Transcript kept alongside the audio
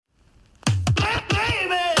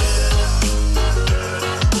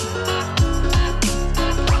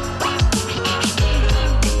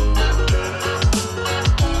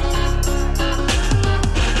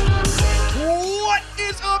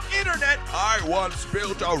I once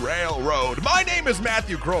built a railroad. My name is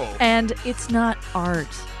Matthew Kroll. And it's not art.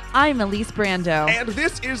 I'm Elise Brando. And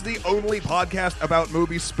this is the only podcast about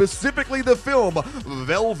movies, specifically the film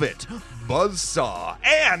Velvet Buzzsaw.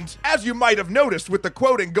 And, as you might have noticed with the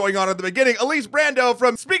quoting going on at the beginning, Elise Brando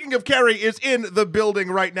from Speaking of Carrie is in the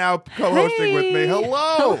building right now, co-hosting with me.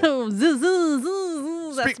 Hello. Hello.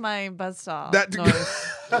 That's my buzzsaw noise.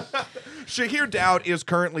 Shahir Dowd is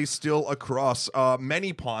currently still across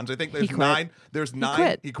many ponds. I think there's nine. There's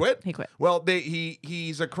nine. He quit? He quit. Well,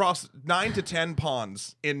 he's across 9 to 10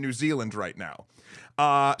 ponds in New Zealand right now.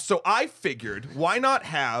 So I figured, why not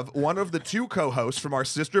have one of the two co-hosts from our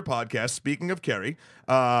sister podcast, Speaking of Carrie,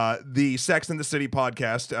 the Sex and the City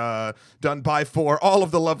podcast, done by for all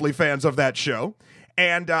of the lovely fans of that show.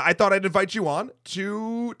 And I thought I'd invite you on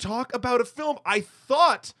to talk about a film I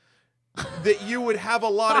thought that you would have a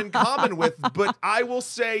lot in common with, but I will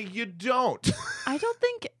say you don't. I don't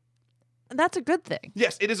think that's a good thing.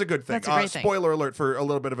 Yes, it is a good thing. That's a great thing. Spoiler alert for a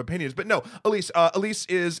little bit of opinions, but no, Elise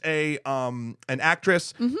is an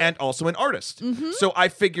actress and also an artist. So I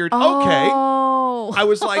figured, okay, I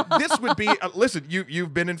was like, this would be. Listen,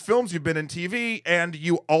 you've been in films, you've been in TV, and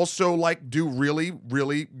you also do really,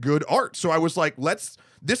 really good art. So I was like,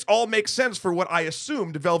 this all makes sense for what I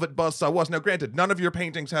assumed Velvet Buzzsaw was. Now, granted, none of your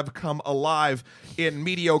paintings have come alive in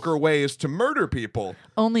mediocre ways to murder people.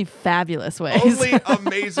 Only fabulous ways. Only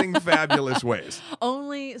amazing, fabulous ways.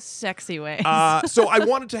 Only sexy ways. So I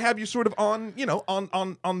wanted to have you sort of on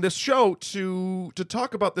this show to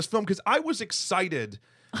talk about this film because I was excited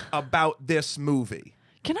about this movie.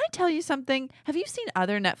 Can I tell you something? Have you seen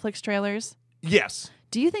other Netflix trailers? Yes.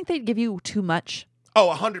 Do you think they'd give you too much?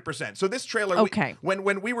 Oh, 100%. So this trailer, okay. when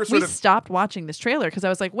we were we stopped watching this trailer because I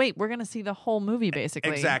was like, wait, we're going to see the whole movie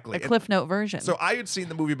basically. Exactly. A Cliff Note version. So I had seen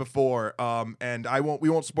the movie before, and we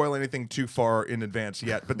won't spoil anything too far in advance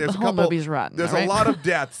yet, but there's the whole movie's rotten. There's right? a lot of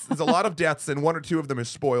deaths. There's a lot of deaths, and one or two of them is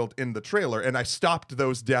spoiled in the trailer, and I stopped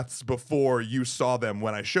those deaths before you saw them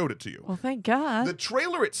when I showed it to you. Well, thank God. The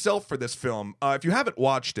trailer itself for this film, if you haven't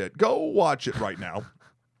watched it, go watch it right now.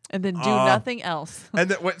 And then do nothing else.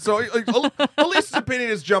 And then, Elise's opinion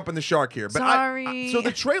is jumping the shark here. But Sorry. So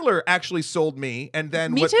the trailer actually sold me, and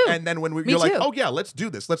then me too. And then when you're too. like, oh yeah, let's do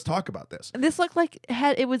this. Let's talk about this. This looked like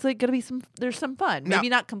it was like gonna be there's some fun. Maybe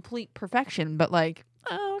not complete perfection, but like,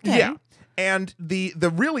 oh, okay. Yeah. And the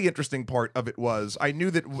really interesting part of it was I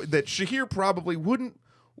knew that Shahir probably wouldn't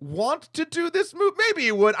want to do this move. Maybe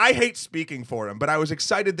he would. I hate speaking for him, but I was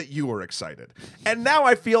excited that you were excited. And now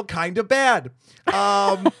I feel kind of bad.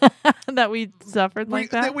 That we suffered like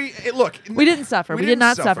that? We didn't suffer. We did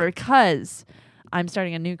not suffer because I'm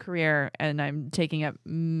starting a new career and I'm taking up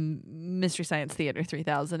Mystery Science Theater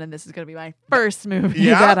 3000, and this is going to be my first movie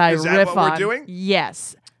that I is that riff what on. We're doing?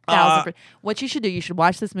 Yes. What you should do, you should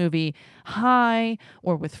watch this movie high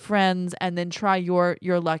or with friends, and then try your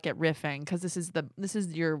luck at riffing, because this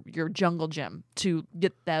is your jungle gym to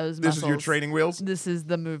get those muscles. This is your training wheels? This is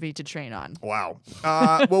the movie to train on. Wow.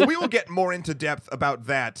 Well, we will get more into depth about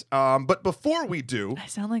that. But before we do, I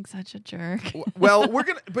sound like such a jerk. Well, we're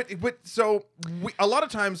gonna. A lot of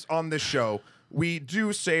times on this show, we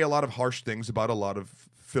do say a lot of harsh things about a lot of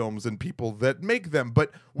films and people that make them,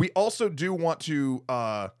 but we also do want to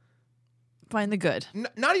find the good.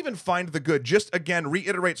 Not even find the good, just again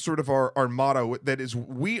reiterate sort of our motto, that is,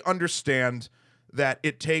 we understand that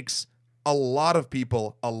it takes a lot of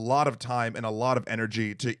people, a lot of time, and a lot of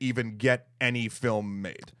energy to even get any film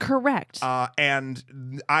made. Correct. And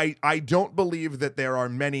I don't believe that there are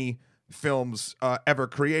many films ever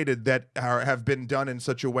created that have been done in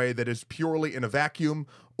such a way that is purely in a vacuum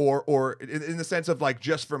or in the sense of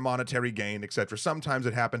just for monetary gain, etc. Sometimes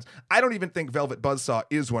it happens. I don't even think Velvet Buzzsaw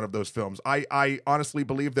is one of those films. I honestly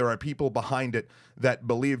believe there are people behind it that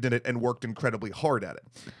believed in it and worked incredibly hard at it.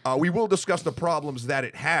 We will discuss the problems that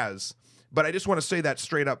it has, but I just want to say that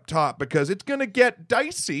straight up top because it's going to get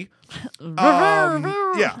dicey.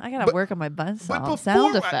 Yeah, I got to work on my buzzsaw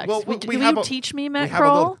sound effects. Will you teach me, Matt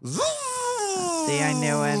Kroll? See, I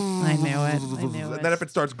knew it. And then if it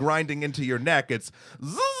starts grinding into your neck, it's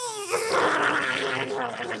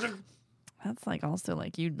That's also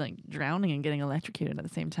you drowning and getting electrocuted at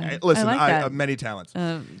the same time. Listen, I have many talents.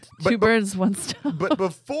 Two birds, one stone. But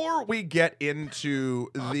before we get into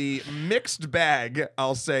the mixed bag,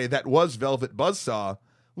 I'll say, that was Velvet Buzzsaw,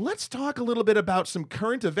 let's talk a little bit about some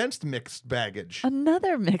current events mixed baggage.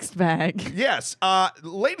 Another mixed bag. Yes.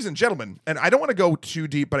 Ladies and gentlemen, and I don't want to go too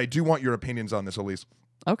deep, but I do want your opinions on this, Elise.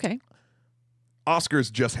 Okay.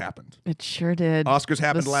 Oscars just happened. It sure did. Oscars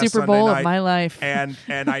happened the last Super Sunday Bowl night, of my life. and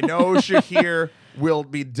I know Shahir will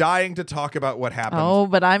be dying to talk about what happened. Oh,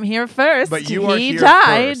 but I'm here first. But you are he here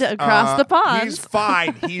died first. across the pond. He's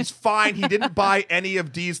fine. He's fine. He didn't buy any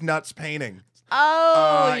of D's Nuts painting.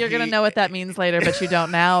 Oh, you're gonna know what that means later, but you don't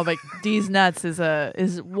now. But D's Nuts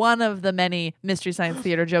is one of the many Mystery Science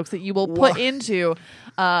Theater jokes that you will put into.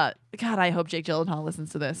 God, I hope Jake Gyllenhaal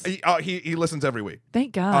listens to this. He listens every week.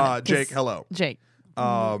 Thank God. Jake, hello. Jake,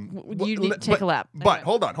 you need to take a lap. But Okay.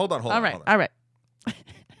 hold on. All right.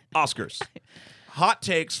 Oscars. Hot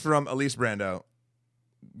takes from Elise Brando.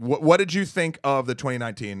 What did you think of the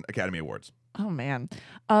 2019 Academy Awards? Oh man,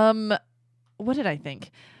 what did I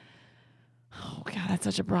think? Oh God, that's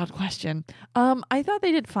such a broad question. I thought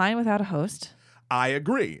they did fine without a host. I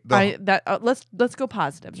agree. Let's go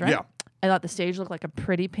positives, right? Yeah. I thought the stage looked like a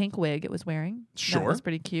pretty pink wig it was wearing. Sure. That was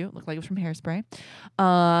pretty cute. Looked like it was from Hairspray.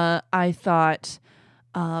 I thought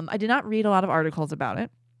I did not read a lot of articles about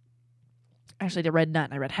it. Actually, I read none.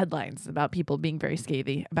 I read headlines about people being very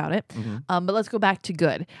scathing about it. Mm-hmm. But let's go back to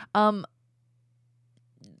good.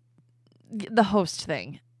 The host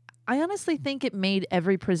thing. I honestly think it made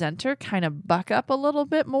every presenter kind of buck up a little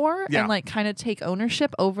bit more and like kind of take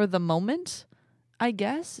ownership over the moment, I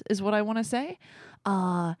guess, is what I want to say.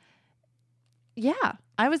 Yeah,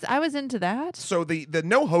 I was into that. So the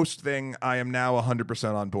no host thing, I am now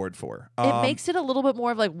 100% on board for. It makes it a little bit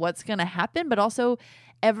more of like what's going to happen, but also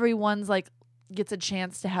everyone's like gets a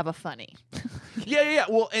chance to have a funny. Yeah.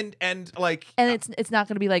 Well, and like, and it's not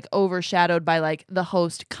going to be like overshadowed by like the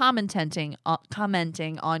host commenting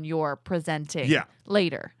on your presenting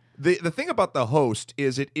later. The thing about the host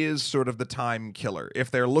is it is sort of the time killer. If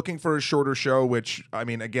they're looking for a shorter show, which I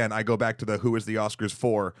mean, again, I go back to the Who is the Oscars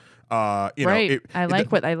for? I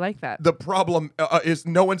like that. The problem is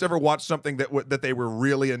no one's ever watched something that they were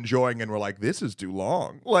really enjoying and were like, this is too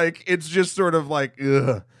long. Like it's just sort of like,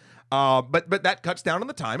 ugh. But that cuts down on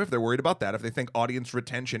the time if they're worried about that. If they think audience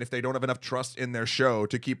retention, if they don't have enough trust in their show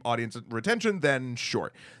to keep audience retention, then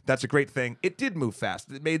sure, that's a great thing. It did move fast.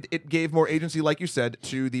 It gave more agency, like you said,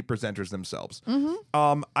 to the presenters themselves.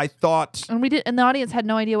 Mm-hmm. I thought, and the audience had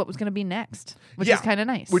no idea what was going to be next, which is kind of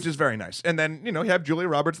nice. Which is very nice. And then you have Julia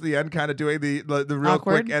Roberts at the end, kind of doing the real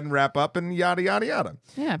awkward quick end wrap up and yada yada yada.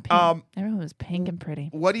 Yeah, pink. Everyone was pink and pretty.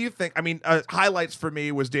 What do you think? I mean, highlights for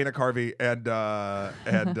me was Dana Carvey and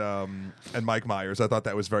Mike Myers. I thought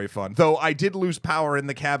that was very fun. Though I did lose power in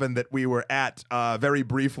the cabin that we were at very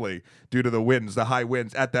briefly due to the high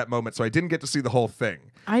winds at that moment, so I didn't get to see the whole thing.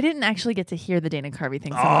 I didn't actually get to hear the Dana Carvey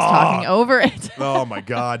thing. Someone was talking over it. Oh my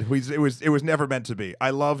God. It was never meant to be.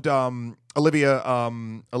 I loved Olivia's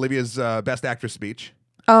Best Actress speech.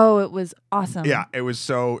 Oh, it was awesome. Yeah, it was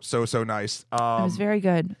so nice. It was very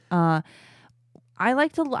good. I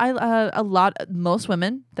liked a lot, most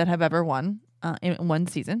women that have ever won in one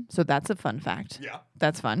season. So that's a fun fact. Yeah.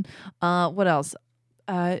 That's fun. What else?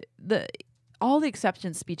 All the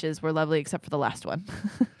acceptance speeches were lovely except for the last one.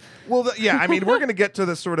 Well, I mean, we're going to get to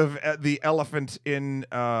the sort of the elephant in...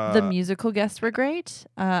 the musical guests were great.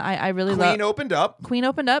 I really loved... Queen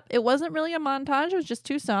opened up. It wasn't really a montage. It was just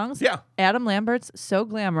two songs. Yeah. Adam Lambert's so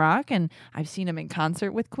glam rock, and I've seen him in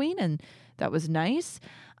concert with Queen, and that was nice.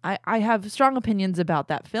 I have strong opinions about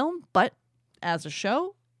that film, but as a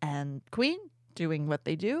show and Queen doing what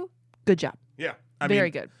they do, good job. Yeah.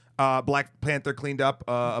 Very good. Black Panther cleaned up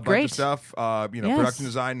a bunch of stuff. Production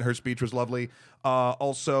design. Her speech was lovely.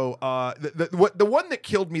 Also, the one that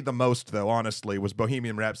killed me the most, though, honestly, was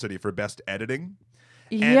Bohemian Rhapsody for best editing.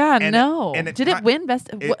 Did it win best?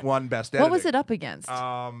 It won best editing. What was it up against?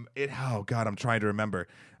 Oh God, I'm trying to remember.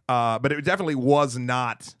 But it definitely was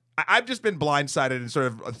not. I've just been blindsided and sort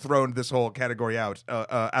of thrown this whole category out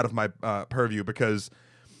of my purview because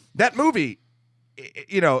that movie.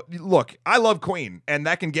 Look, I love Queen, and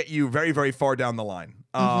that can get you very, very far down the line.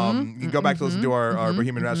 You can go back to listen to our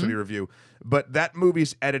Bohemian Rhapsody review, but that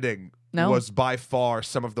movie's editing was by far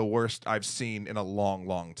some of the worst I've seen in a long,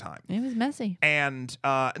 long time. It was messy. And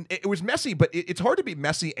it was messy, but it's hard to be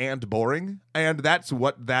messy and boring, and that's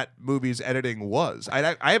what that movie's editing was.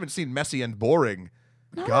 I haven't seen messy and boring.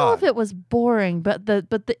 I don't know if it was boring, but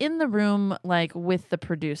the in the room, like with the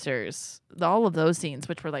producers, all of those scenes,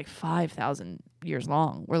 which were like 5,000 years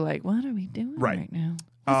long, were like, what are we doing right now?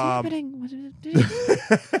 What's happening? What did it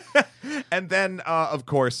do? And then, of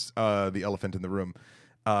course, the elephant in the room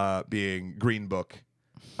being Green Book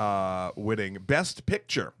winning Best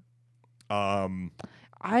Picture. Did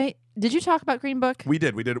you talk about Green Book? We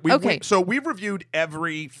did. Okay. So we've reviewed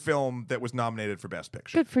every film that was nominated for Best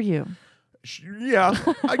Picture. Good for you. Yeah,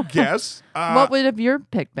 I guess. What would have your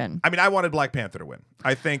pick been? I mean, I wanted Black Panther to win.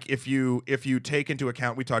 I think if you take into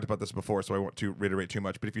account, we talked about this before, so I won't to reiterate too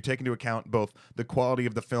much, but if you take into account both the quality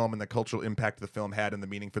of the film and the cultural impact the film had and the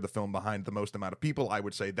meaning for the film behind the most amount of people, I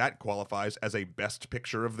would say that qualifies as a best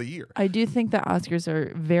picture of the year. I do think the Oscars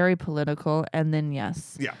are very political, and then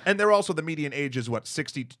yes. Yeah, and they're also, the median age is,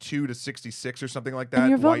 62 to 66 or something like that? And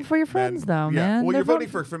you're voting White for your men. friends, though, yeah. man. Well, They're you're voting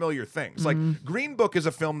for familiar things. Like, Green Book is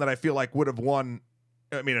a film that I feel like would have won.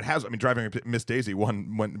 I mean, it has. I mean, Driving Miss Daisy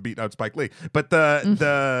won beat out Spike Lee, but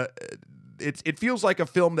it feels like a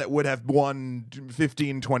film that would have won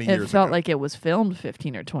 15, 20 years ago. It felt like it was filmed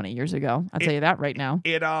 15 or 20 years ago. I'll tell you that right now.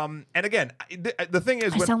 And again, the thing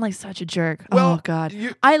is, I sound like such a jerk. Well, oh God,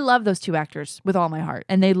 I love those two actors with all my heart,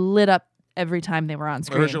 and they lit up every time they were on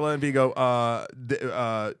screen. Ursula and Vigo.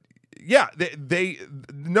 Yeah, they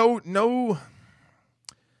no.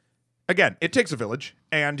 Again, it takes a village,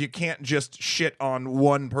 and you can't just shit on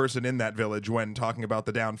one person in that village when talking about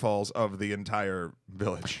the downfalls of the entire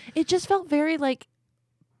village. It just felt very like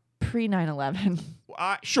pre 9/11.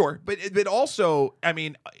 Sure, but also, I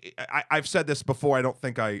mean, I've said this before. I don't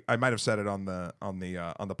think I might have said it on the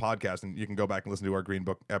podcast, and you can go back and listen to our Green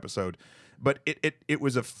Book episode. But it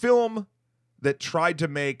was a film that tried to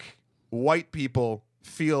make white people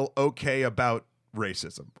feel okay about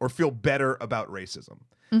racism or feel better about racism.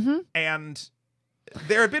 Mm-hmm. And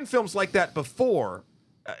there have been films like that before,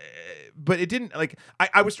 but it didn't, like,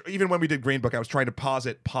 I was, even when we did Green Book, I was trying to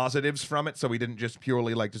posit positives from it, so we didn't just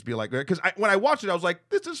purely just be like, because when I watched it, I was like,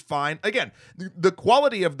 this is fine. Again, the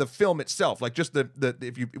quality of the film itself, like just the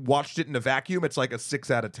if you watched it in a vacuum, it's like a 6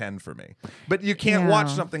 out of 10 for me. But you can't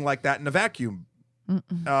watch something like that in a vacuum.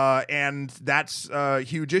 And that's a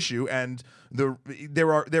huge issue. And there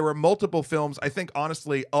were multiple films, I think,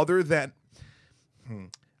 honestly, other than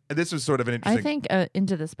this was sort of an interesting. I think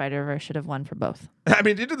Into the Spider-Verse should have won for both. I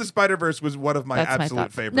mean, Into the Spider-Verse was one of my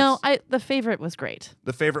absolute favorites. No, The Favorite was great.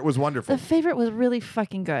 The Favorite was wonderful. The Favorite was really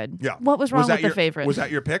fucking good. Yeah. What was wrong with The Favorite? Was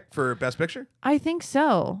that your pick for Best Picture? I think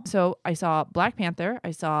so. So I saw Black Panther.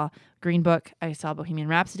 I saw Green Book. I saw Bohemian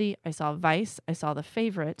Rhapsody. I saw Vice. I saw The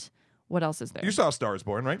Favorite. What else is there? You saw A Star Is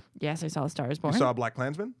Born, right? Yes, I saw A Star Is Born. You saw Black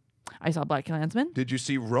Klansman? I saw Black Klansman. Did you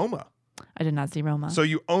see Roma? I did not see Roma. So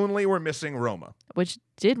you only were missing Roma. Which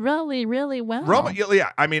did really, really well. Roma,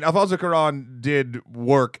 yeah. I mean, Alfonso Cuarón did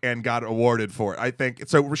work and got awarded for it. I think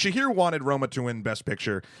so. Shahir wanted Roma to win Best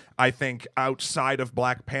Picture. I think outside of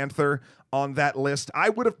Black Panther on that list, I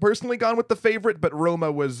would have personally gone with The Favorite, but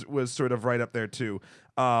Roma was sort of right up there too.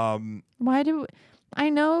 Why do I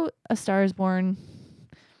know A Star Is Born?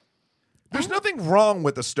 There's nothing wrong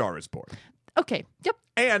with A Star Is Born. Okay. Yep.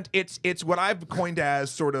 And it's what I've coined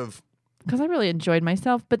as sort of. Because I really enjoyed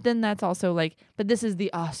myself, but then that's also like, but this is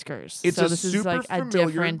the Oscars. It's so a this is super like a familiar,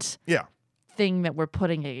 different thing that we're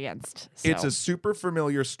putting against. So. It's a super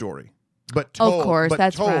familiar story, but told, of course, but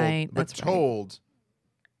that's told, right. But that's told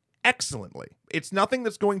excellently. It's nothing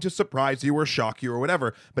that's going to surprise you or shock you or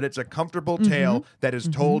whatever, but it's a comfortable tale that is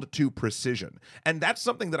told to precision. And that's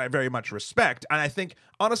something that I very much respect. And I think,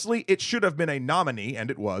 honestly, it should have been a nominee, and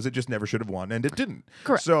it was. It just never should have won, and it didn't.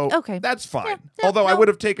 Correct. So that's fine. Although I would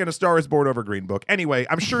have taken A Star Is Born over Green Book. Anyway,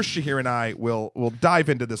 I'm sure Shahir and I will dive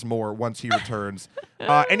into this more once he returns.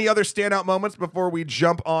 Any other standout moments before we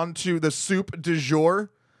jump on to the soup du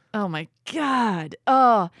jour? Oh, my God.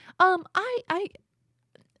 I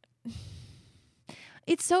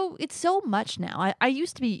It's so much now. I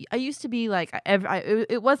used to be like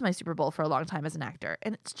it was my Super Bowl for a long time as an actor,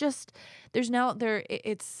 and it's just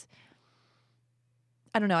it's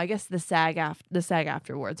I don't know. I guess the SAG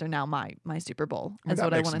afterwards are now my Super Bowl. That's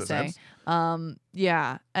what I want to say.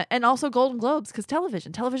 Yeah, and also Golden Globes, because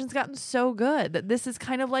television's gotten so good that this is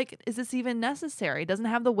kind of like, is this even necessary? It doesn't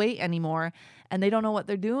have the weight anymore, and they don't know what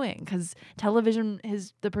they're doing, because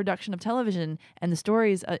the production of television and the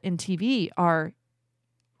stories in TV are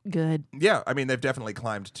good. Yeah, I mean, they've definitely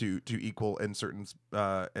climbed to equal in certain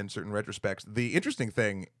retrospects. The interesting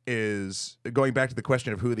thing is, going back to the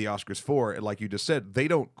question of who the Oscars for, like you just said, they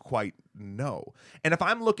don't quite know. And if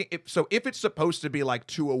I'm looking, if it's supposed to be like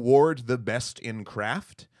to award the best in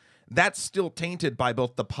craft, that's still tainted by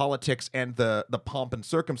both the politics and the pomp and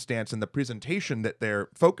circumstance and the presentation that they're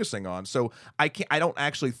focusing on. So I don't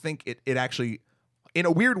actually think it actually, in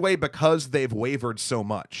a weird way, because they've wavered so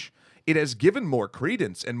much, it has given more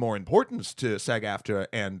credence and more importance to SAG-AFTRA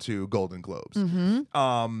and to Golden Globes.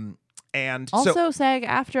 Mm-hmm. And also,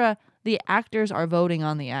 SAG-AFTRA, the actors are voting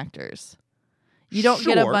on the actors. You don't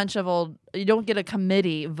get a bunch of you don't get a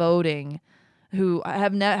committee voting who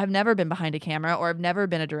have never been behind a camera, or have never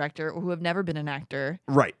been a director, or who have never been an actor.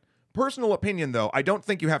 Right. Personal opinion, though, I don't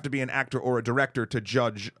think you have to be an actor or a director to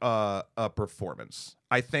judge a performance.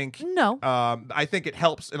 I think No. I think it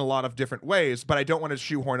helps in a lot of different ways, but I don't want to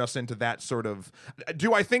shoehorn us into that sort of.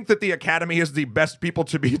 Do I think that the Academy is the best people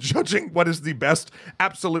to be judging what is the best?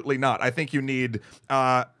 Absolutely not. I think you need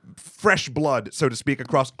fresh blood, so to speak,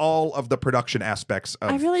 across all of the production aspects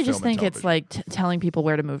of I really just film and think it's like telling people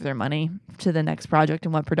where to move their money to the next project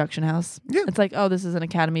and what production house. Yeah. It's like, oh, this is an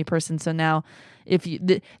Academy person, so now if you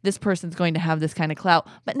this person's going to have this kind of clout.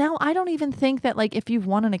 But now I don't even think that like if you've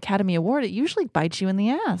won an Academy Award, it usually bites you in the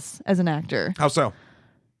ass as an actor. How so?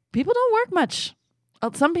 People don't work much.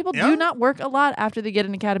 Some people do not work a lot after they get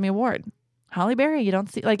an Academy Award. Halle Berry, you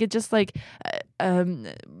don't see like it just like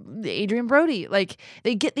Adrian Brody, like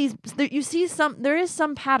they get these. You see there is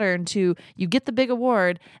some pattern to you get the big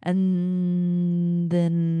award and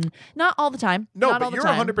then not all the time. No, not but all the you're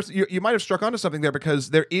time. 100%. You might have struck onto something there because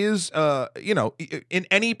there is, in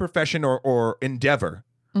any profession or endeavor,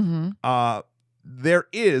 there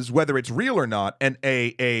is, whether it's real or not,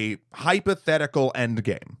 a hypothetical end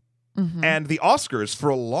game. And the Oscars for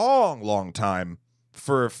a long, long time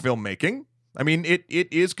for filmmaking. I mean, it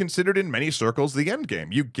is considered in many circles the end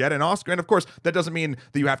game. You get an Oscar, and of course, that doesn't mean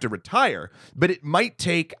that you have to retire, but it might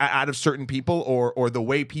take out of certain people or the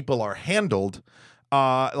way people are handled.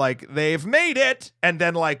 Like they've made it, and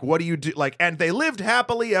then like, what do you do? Like, and they lived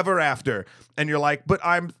happily ever after, and you're like, but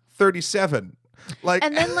I'm 37. Like,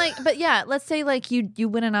 And then like, but yeah, let's say like you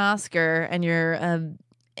win an Oscar and you're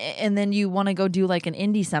and then you want to go do like an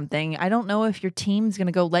indie something. I don't know if your team's going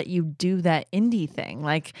to go let you do that indie thing.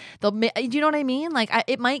 Like do you know what I mean? Like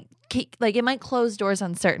it might close doors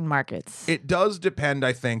on certain markets. It does depend,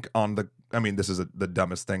 I think, on the. I mean, this is the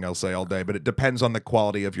dumbest thing I'll say all day, but it depends on the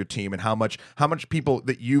quality of your team and how much people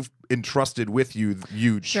that you've entrusted with you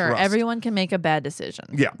Sure, trust. everyone can make a bad decision.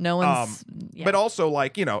 Yeah, no one's. But also,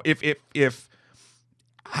 like, you know, if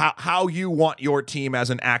how you want your team as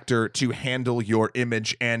an actor to handle your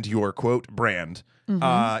image and your quote brand.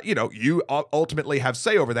 You ultimately have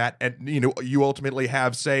say over that, and you ultimately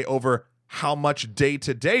have say over how much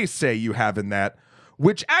day-to-day say you have in that,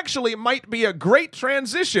 which actually might be a great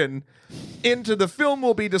transition into the film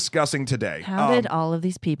we'll be discussing today. How did all of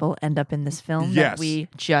these people end up in this film that we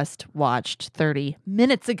just watched 30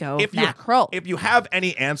 minutes ago? If you have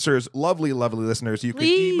any answers, lovely, lovely listeners, you can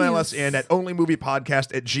email us in at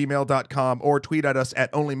onlymoviepodcast@gmail.com or tweet at us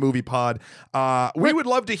at onlymoviepod. We would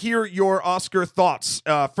love to hear your Oscar thoughts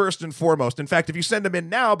first and foremost. In fact, if you send them in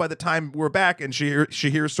now, by the time we're back and she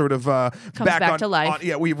hears sort of back to life.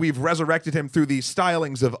 We've resurrected him through the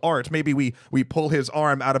stylings of art. Maybe we pull his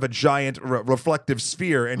arm out of a giant reflective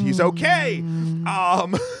sphere and he's okay.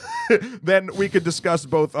 Then we could discuss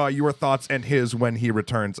both your thoughts and his when he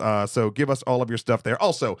returns. So give us all of your stuff there.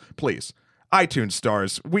 Also, please, iTunes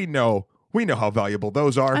stars. We know how valuable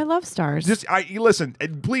those are. I love stars. Listen,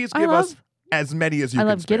 and please give us as many as you can. I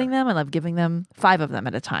love getting them. I love giving them 5 of them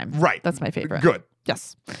at a time. Right. That's my favorite. Good.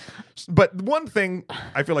 Yes. But one thing,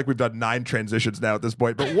 I feel like we've done 9 transitions now at this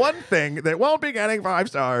point, but one thing that won't be getting 5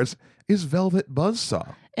 stars is Velvet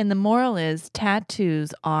Buzzsaw. And the moral is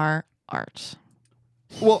tattoos are art.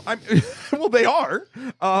 Well, they are,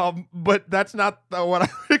 but that's not what I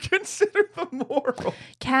would consider the moral.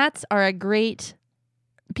 Cats are a great.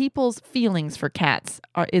 People's feelings for cats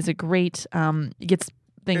is a great. Gets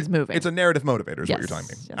things moving. It's a narrative motivator, is what you're talking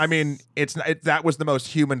about. Yes. I mean, that was the most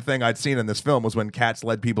human thing I'd seen in this film was when cats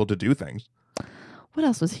led people to do things. What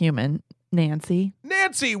else was human? Nancy.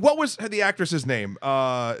 What was the actress's name?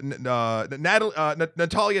 Natalia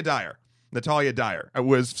Dyer. Natalia Dyer. It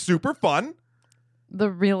was super fun. The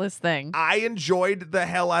realest thing. I enjoyed the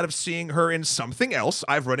hell out of seeing her in something else.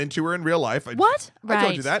 I've run into her in real life. What? I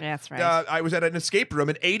told you that. That's right. I was at an escape room,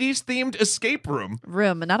 an 80s themed escape room.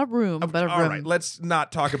 Not a room, but a room. All right, let's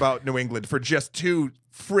not talk about New England for just 2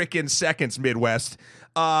 frickin' seconds, Midwest.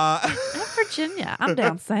 I'm Virginia. I'm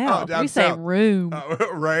down south. Down we say south. room.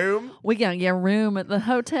 Room? We gonna get a room at the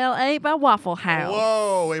Hotel 8 by Waffle House.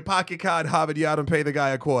 Whoa, a pocket card, Harvard Yard, and pay the guy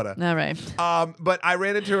a quarter. All right. But I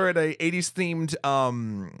ran into her at a 80s themed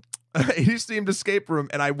 80s themed escape room,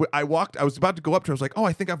 and I was about to go up to her. I was like, oh,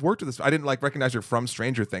 I think I've worked with this. I didn't recognize her from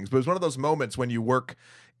Stranger Things, but it was one of those moments when you work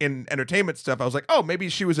in entertainment stuff. I was like, oh, maybe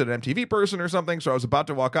she was an MTV person or something. So I was about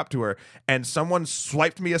to walk up to her, and someone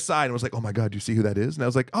swiped me aside and was like, oh my God, do you see who that is? And I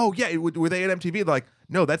was like, oh yeah, were they at MTV? They're like,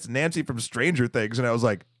 no, that's Nancy from Stranger Things. And I was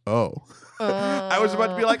like, oh. I was about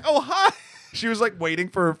to be like, oh, hi. She was like waiting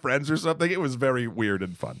for her friends or something. It was very weird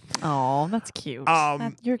and fun. Oh, that's cute.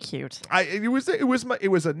 You're cute. It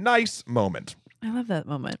was a nice moment. I love that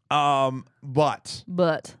moment.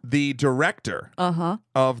 But the director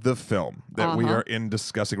of the film that we are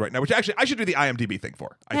discussing right now, which actually I should do the IMDb thing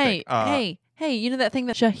for. I think. Hey, you know that thing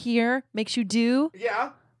that Shahir makes you do?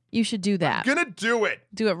 Yeah. You should do that. I'm gonna do it.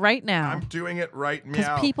 Do it right now. I'm doing it right now.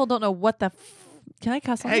 Because people don't know what the Can I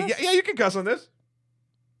cuss on this? Hey, yeah, you can cuss on this.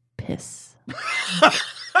 Piss.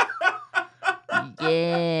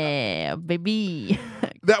 Yeah, baby.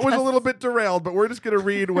 That was a little bit derailed, but we're just going to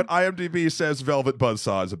read what IMDb says Velvet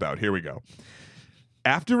Buzzsaw is about. Here we go.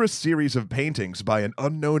 After a series of paintings by an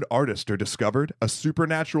unknown artist are discovered, a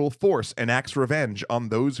supernatural force enacts revenge on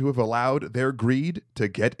those who have allowed their greed to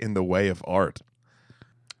get in the way of art.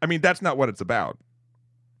 I mean, that's not what it's about.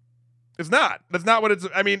 It's not. That's not what it's.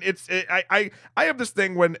 I mean, I have this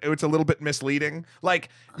thing when it's a little bit misleading. Like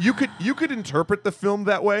you could interpret the film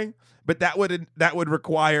that way, but that would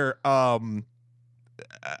require a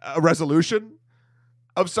resolution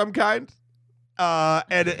of some kind,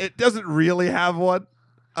 and it doesn't really have one.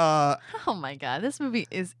 Oh my god, this movie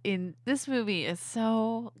is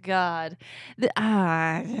so god.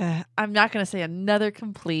 I'm not going to say another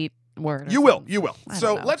complete word. You will.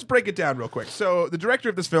 So let's break it down real quick. So the director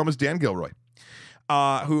of this film is Dan Gilroy,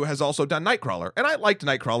 who has also done Nightcrawler, and I liked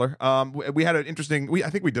Nightcrawler. We had an interesting. I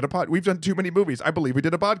think we did We've done too many movies. I believe we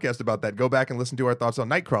did a podcast about that. Go back and listen to our thoughts on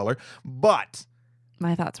Nightcrawler. But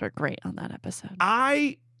my thoughts were great on that episode.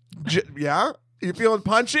 Yeah, you feeling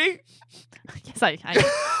punchy? Yes, I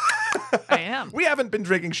am. We haven't been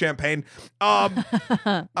drinking champagne. But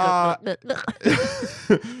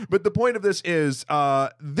the point of this is,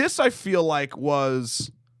 this I feel like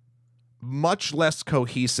was much less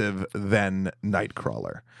cohesive than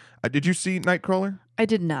Nightcrawler. Did you see Nightcrawler? I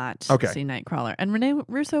did not see Nightcrawler, and Rene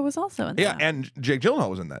Russo was also in that. Yeah, and Jake Gyllenhaal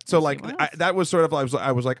was in that. So that was sort of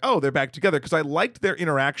I was like, oh, they're back together because I liked their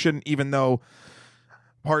interaction, even though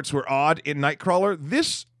parts were odd in Nightcrawler.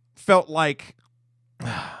 This felt like.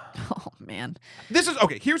 Oh man. This is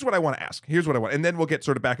okay. Here's what I want to ask. And then we'll get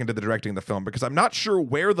sort of back into the directing of the film because I'm not sure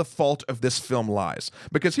where the fault of this film lies.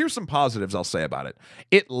 Because here's some positives I'll say about it.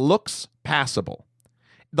 It looks passable.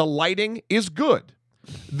 The lighting is good.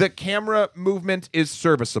 The camera movement is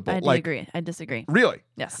serviceable. I disagree. Really?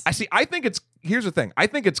 Yes. Here's the thing. I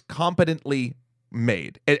think it's competently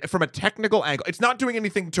made from a technical angle. It's not doing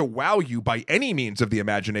anything to wow you by any means of the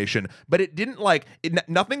imagination, but it didn't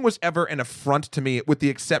nothing was ever an affront to me with the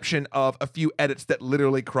exception of a few edits that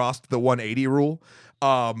literally crossed the 180 rule.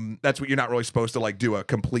 That's what you're not really supposed to do a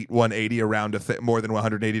complete 180 around more than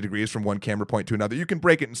 180 degrees from one camera point to another. You can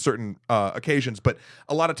break it in certain occasions, but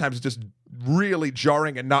a lot of times it's just really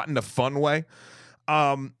jarring and not in a fun way.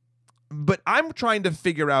 But I'm trying to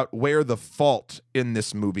figure out where the fault in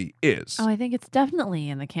this movie is. Oh, I think it's definitely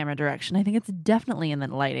in the camera direction. I think it's definitely in the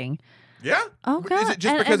lighting. Yeah? Oh, God. Is it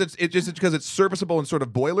just because it's serviceable and sort of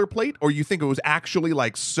boilerplate, or you think it was actually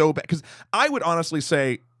so bad? Because I would honestly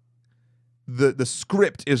say the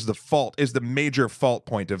script is the major fault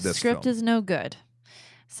point of this script film. Is no good.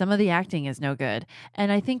 Some of the acting is no good.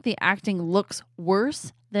 And I think the acting looks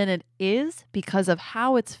worse than it is because of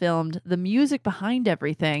how it's filmed, the music behind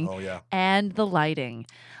everything, and the lighting.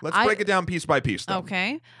 Let's break it down piece by piece, though.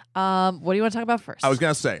 Okay. What do you want to talk about first? I was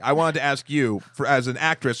going to say, I wanted to ask you, as an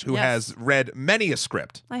actress who has read many a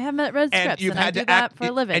script. I have read scripts, and I do that for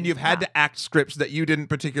a living. And you've had to act scripts that you didn't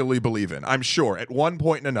particularly believe in, I'm sure, at one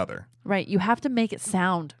point and another. Right. You have to make it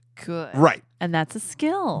sound good. Right. And that's a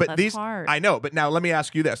skill. But that's hard. I know, but now let me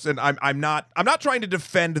ask you this, and I'm not trying to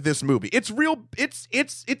defend this movie. It's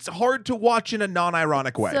it's hard to watch in a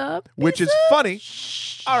non-ironic way, which is funny.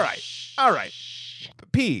 All right.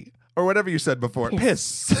 Pee or whatever you said before.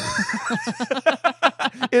 Piss.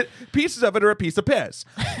 Pieces of it are a piece of piss.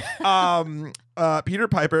 Peter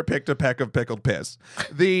Piper picked a peck of pickled piss.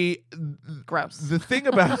 Gross. The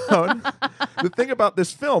thing about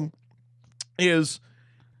this film is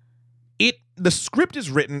the script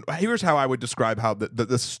is written. Here's how I would describe how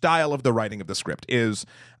the style of the writing of the script is.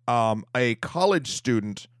 A college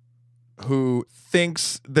student who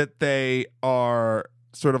thinks that they are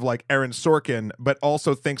sort of like Aaron Sorkin, but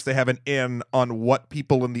also thinks they have an in on what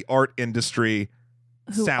people in the art industry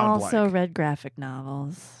sound like. Who also read graphic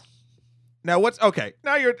novels. Now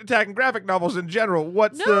now you're attacking graphic novels in general.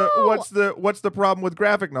 What's the problem with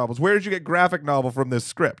graphic novels? Where did you get graphic novel from this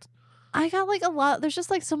script? I got a lot. There's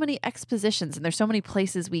just so many expositions, and there's so many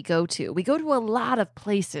places we go to. We go to a lot of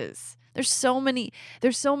places. There's so many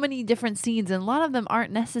different scenes, and a lot of them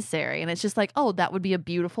aren't necessary. And it's just that would be a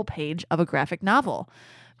beautiful page of a graphic novel.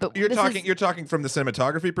 But you're talking from the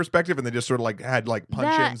cinematography perspective, and they just sort of had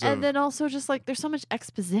punch-ins. And then also just there's so much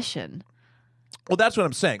exposition. Well, that's what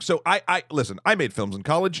I'm saying. So I listen. I made films in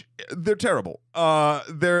college. They're terrible. I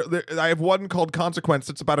have one called Consequence.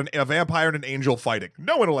 It's about a vampire and an angel fighting.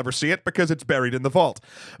 No one will ever see it because it's buried in the vault.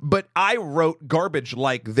 But I wrote garbage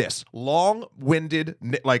like this, long-winded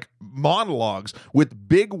like monologues with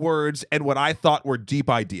big words and what I thought were deep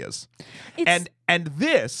ideas. And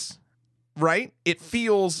this, right? It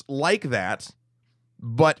feels like that.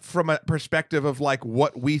 But from a perspective of like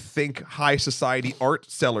what we think high society art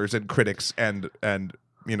sellers and critics and managers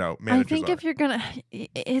I think are. if you're gonna,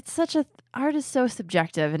 it's such a art is so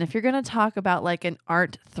subjective, and if you're gonna talk about like an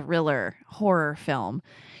art thriller horror film,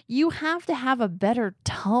 you have to have a better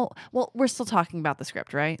tone. Well, we're still talking about the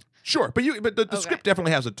script, right? Sure, but the script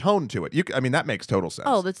definitely has a tone to it. That makes total sense.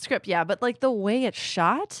 Oh, the script, yeah, but like the way it's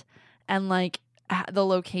shot and like the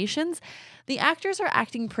locations, the actors are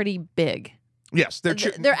acting pretty big. Yes,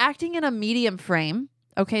 they're acting in a medium frame.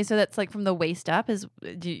 Okay, so that's like from the waist up so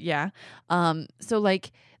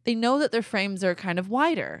like they know that their frames are kind of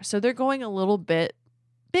wider, so they're going a little bit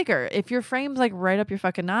bigger. If your frame's like right up your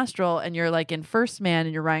fucking nostril and you're like in First Man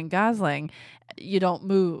and you're Ryan Gosling, you don't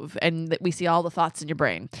move, and we see all the thoughts in your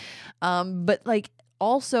brain. But like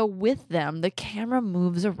also with them, the camera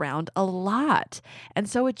moves around a lot, and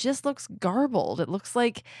so it just looks garbled. It looks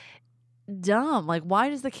like dumb. Like, why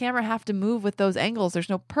does the camera have to move with those angles? There's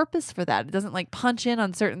no purpose for that. It doesn't like punch in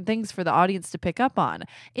on certain things for the audience to pick up on.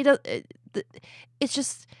 It's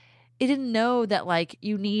just, it didn't know that like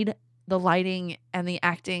you need the lighting and the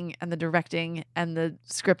acting and the directing and the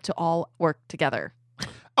script to all work together.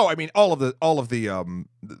 Oh, I mean, all of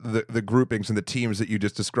the groupings and the teams that you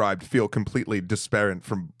just described feel completely disparate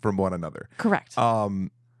from one another. Correct.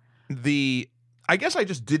 I guess I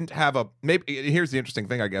just didn't have here's the interesting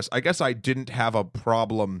thing, I guess I didn't have a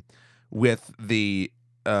problem with the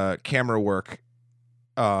camera work,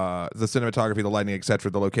 the cinematography, the lighting,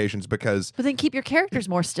 etc., the locations, because... But then keep your characters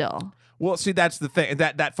more still. Well, see, that's the thing.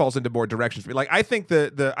 That falls into more directions for me. Like, I think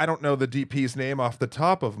I don't know the DP's name off the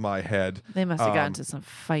top of my head. They must have gotten into some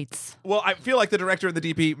fights. Well, I feel like the director and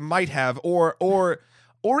the DP might have, or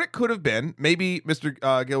it could have been. Maybe Mr.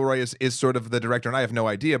 Gilroy is sort of the director, and I have no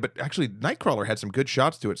idea. But actually, Nightcrawler had some good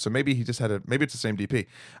shots to it, so maybe he just had maybe it's the same DP.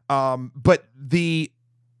 But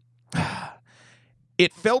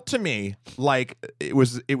it felt to me like it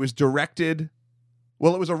was directed.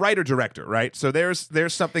 Well, it was a writer-director, right? So there's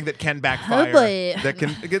something that can backfire. Oh boy. That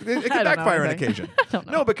can backfire on occasion. I don't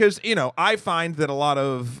know. No, because I find that a lot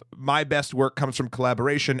of my best work comes from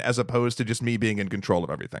collaboration as opposed to just me being in control of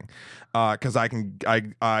everything. Because I think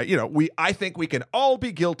we can all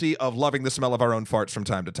be guilty of loving the smell of our own farts from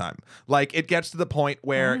time to time. Like, it gets to the point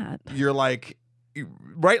where you're like,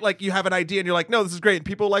 right? Like, you have an idea and you're like, no, this is great. And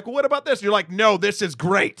people are like, well, what about this? And you're like, no, this is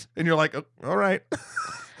great. And you're like, oh, all right.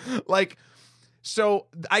 Like, so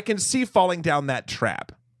I can see falling down that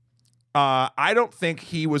trap. I don't think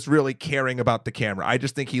he was really caring about the camera. I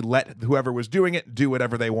just think he let whoever was doing it do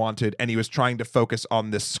whatever they wanted, and he was trying to focus on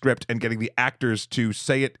this script and getting the actors to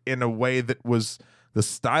say it in a way that was the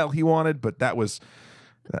style he wanted, but that was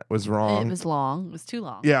wrong. It was long. It was too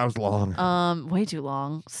long. Yeah, it was long. Way too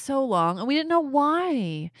long. So long. And we didn't know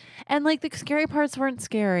why. And like the scary parts weren't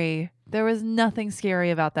scary. There was nothing scary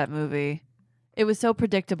about that movie. It was so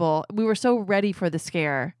predictable. We were so ready for the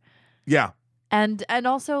scare. Yeah. And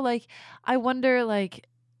also, like, I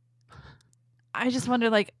just wonder,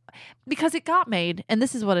 like, because it got made, and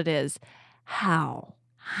this is what it is.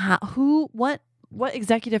 What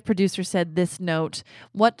executive producer said this note?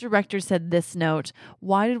 What director said this note?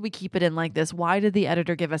 Why did we keep it in like this? Why did the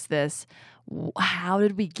editor give us this? How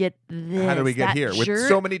did we get this? How did we get here with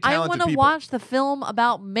so many talented people? I want to watch the film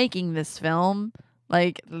about making this film.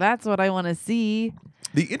 Like, that's what I want to see.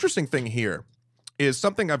 The interesting thing here is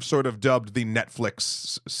something I've sort of dubbed the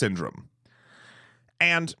Netflix syndrome.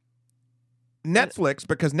 And Netflix,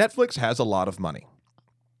 because Netflix has a lot of money.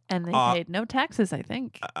 And they paid no taxes, I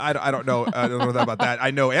think. I don't know. I don't know about that.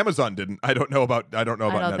 I know Amazon didn't. I don't know about Netflix. I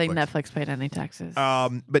don't think Netflix paid any taxes.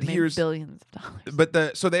 But here's billions of dollars.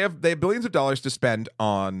 But so they have billions of dollars to spend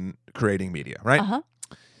on creating media, right? Uh-huh.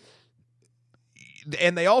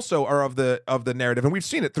 And they also are of the narrative, and we've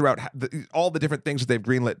seen it throughout all the different things that they've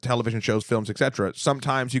greenlit, television shows, films, etc.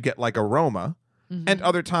 Sometimes you get like a Roma, and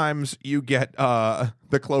other times you get the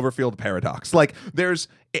Cloverfield paradox. Like,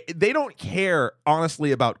 they don't care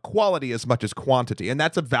honestly about quality as much as quantity, and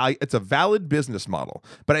that's it's a valid business model.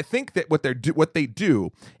 But I think that what they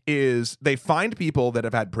do is they find people that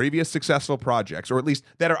have had previous successful projects, or at least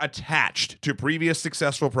that are attached to previous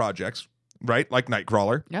successful projects, right? Like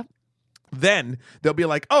Nightcrawler. Yep. then they'll be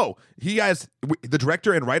like, oh, the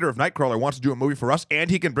director and writer of Nightcrawler wants to do a movie for us, and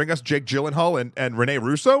he can bring us Jake Gyllenhaal and Rene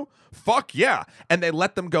Russo? Fuck yeah. And they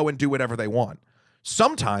let them go and do whatever they want.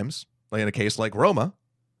 Sometimes, like in a case like Roma,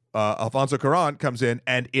 Alfonso Cuarón comes in,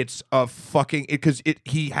 and it's a fucking because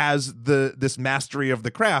he has this mastery of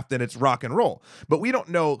the craft, and it's rock and roll. But we don't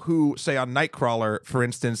know who, say on Nightcrawler, for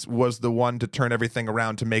instance, was the one to turn everything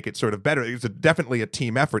around to make it sort of better. It was definitely a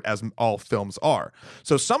team effort, as all films are.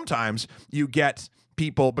 So sometimes you get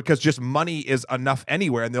people because just money is enough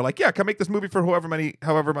anywhere, and they're like, yeah, come make this movie for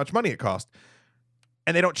however much money it cost.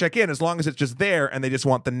 And they don't check in as long as it's just there, and they just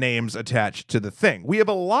want the names attached to the thing. We have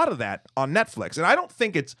a lot of that on Netflix, and I don't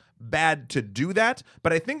think it's bad to do that,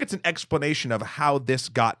 but I think it's an explanation of how this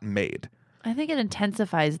got made. I think it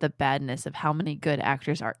intensifies the badness of how many good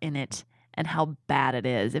actors are in it and how bad it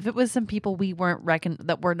is. If it was some people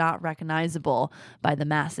that were not recognizable by the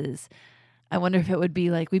masses, I wonder if it would be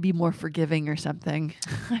like we'd be more forgiving or something.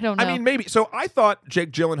 I don't know. I mean, maybe. So I thought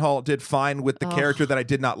Jake Gyllenhaal did fine with the character that I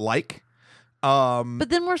did not like. But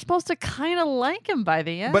then we're supposed to kind of like him by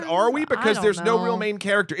the end. But are we? Because there's no real main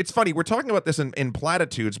character. It's funny. We're talking about this in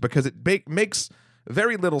platitudes because it makes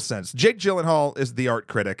very little sense. Jake Gyllenhaal is the art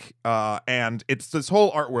critic, and it's this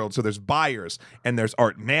whole art world. So there's buyers and there's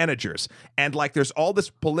art managers, and like there's all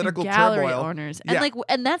this political gallery turmoil. Owners, and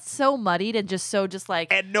and that's so muddied and just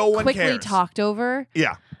like and no one quickly cares. Talked over.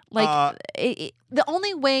 Yeah, like the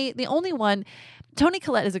only one, Toni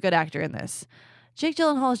Collette is a good actor in this. Jake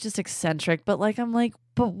Gyllenhaal is just eccentric, but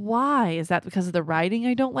but why? Is that because of the writing?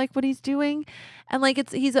 I don't like what he's doing, and he's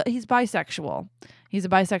bisexual. He's a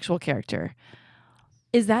bisexual character.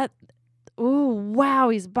 Is that? Oh wow,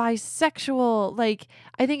 he's bisexual. Like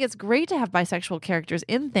I think it's great to have bisexual characters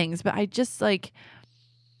in things, but I just but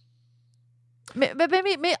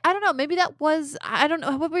maybe I don't know. Maybe that was I don't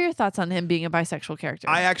know. What were your thoughts on him being a bisexual character?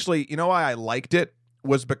 I actually, you know why I liked it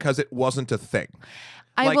was because it wasn't a thing.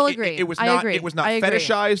 I will agree. It was not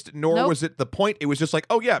fetishized, nor was it the point. It was just like,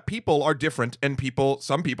 oh yeah, people are different, and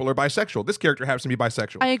some people are bisexual. This character happens to be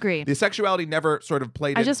bisexual. I agree. The sexuality never sort of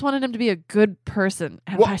played. I just wanted him to be a good person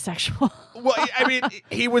and bisexual. Well, I mean,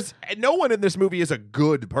 he was. No one in this movie is a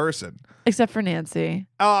good person except for Nancy.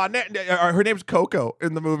 Her name's Coco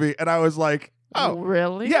in the movie, and I was like, oh,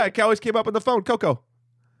 really? Yeah, it always came up on the phone, Coco.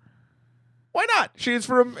 Why not? She's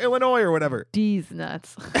from Illinois or whatever. D's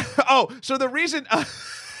nuts. So the reason...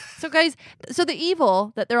 So guys, the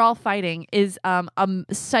evil that they're all fighting is a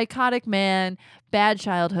psychotic man, bad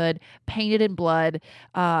childhood, painted in blood,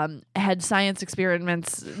 had science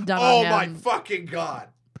experiments done on him. Oh my fucking God.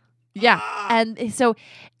 Yeah. And so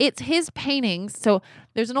it's his paintings. So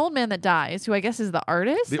there's an old man that dies, who I guess is the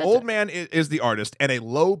artist. The old man is the artist, and a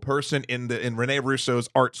low person in Rene Russo's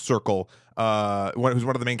art circle, who's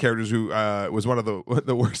one of the main characters, who was one of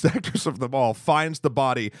the worst actors of them all, finds the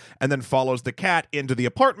body and then follows the cat into the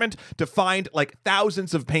apartment to find like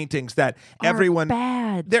thousands of paintings that everyone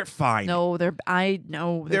bad. They're fine. No, they're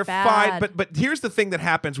bad. fine. But here's the thing that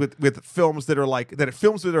happens with films that are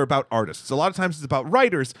films that are about artists. A lot of times it's about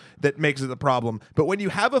writers that makes it a problem. But when you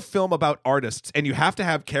have a film about artists and you have to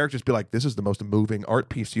have characters be like, this is the most moving art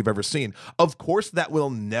piece you've ever seen, of course that will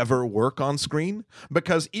never work on screen,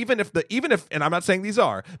 because even if and I'm not saying these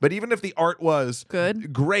are, but even if the art was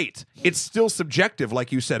great, it's still subjective,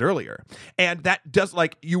 like you said earlier. And that does,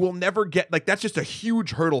 you will never get, that's just a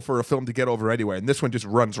huge hurdle for a film to get over anyway, and this one just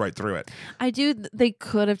runs right through it. They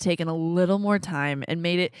could have taken a little more time and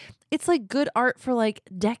made it, it's like good art for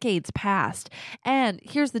decades past. And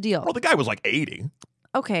here's the deal. Well, the guy was 80.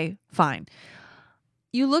 Okay, fine.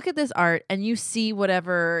 You look at this art and you see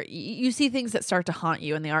things that start to haunt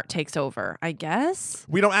you, and the art takes over, I guess.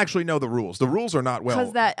 We don't actually know the rules. The rules are not well.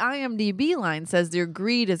 Because that IMDb line says your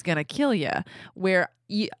greed is going to kill you, where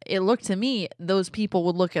it looked to me, those people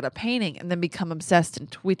would look at a painting and then become obsessed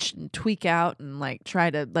and twitch and tweak out and try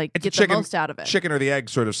to get the most out of it. Chicken or the egg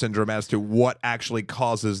sort of syndrome as to what actually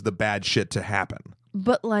causes the bad shit to happen.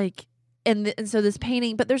 But And so this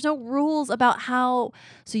painting, but there's no rules about how.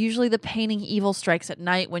 So usually the painting evil strikes at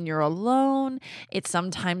night when you're alone. It's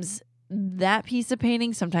sometimes that piece of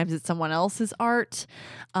painting. Sometimes it's someone else's art.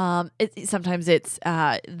 Sometimes it's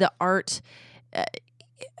the art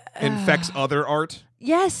infects other art.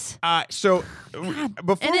 Yes.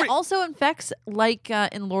 It also infects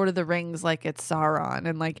in Lord of the Rings, it's Sauron,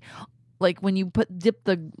 and when you dip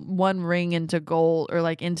the one ring into gold or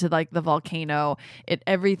into the volcano,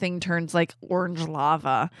 everything turns orange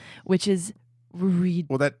lava, which is ridiculous.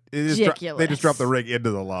 Well, they just drop the ring into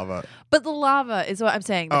the lava. But the lava is what I'm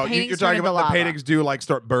saying. The paintings you're talking about lava. The paintings do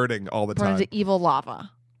start burning all the time. Burn into evil lava.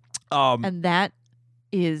 And that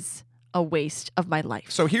is a waste of my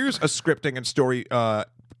life. So here's a scripting and story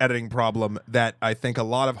editing problem that I think a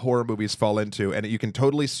lot of horror movies fall into, and you can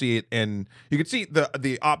totally see it in. You can see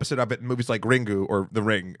the opposite of it in movies like Ringu or The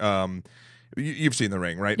Ring. You've seen The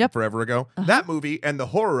Ring, right? Yep. Forever ago. That movie and the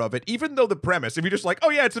horror of it, even though the premise, if you're just like, oh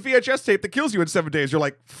yeah, it's a VHS tape that kills you in 7 days, you're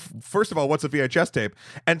like, first of all, what's a VHS tape?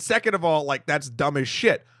 And second of all, like, that's dumb as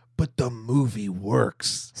shit. But the movie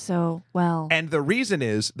works so well. And the reason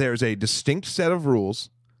is there's a distinct set of rules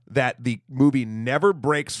that the movie never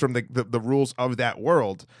breaks from the rules of that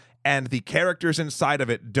world. And the characters inside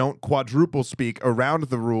of it don't quadruple speak around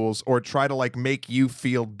the rules or try to like make you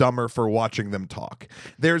feel dumber for watching them talk.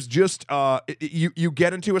 There's just you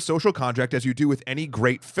get into a social contract, as you do with any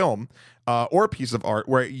great film or piece of art,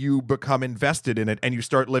 where you become invested in it and you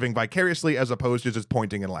start living vicariously as opposed to just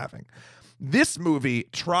pointing and laughing. This movie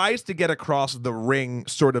tries to get across the Ring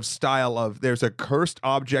sort of style of there's a cursed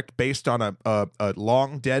object based on a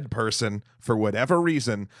long dead person for whatever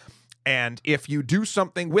reason. And if you do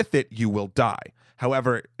something with it, you will die.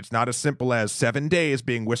 However, it's not as simple as 7 days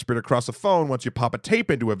being whispered across a phone once you pop a tape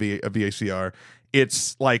into a VCR.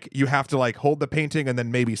 It's like you have to like hold the painting and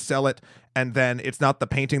then maybe sell it. And then it's not the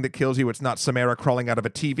painting that kills you. It's not Samara crawling out of a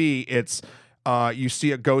TV. It's you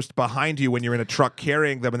see a ghost behind you when you're in a truck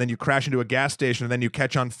carrying them, and then you crash into a gas station, and then you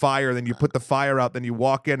catch on fire, then you put the fire out, then you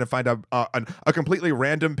walk in and find a completely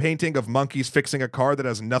random painting of monkeys fixing a car that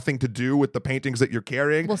has nothing to do with the paintings that you're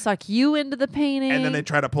carrying. We'll suck you into the painting, and then they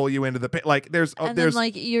try to pull you into the like. There's then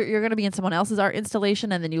like you're going to be in someone else's art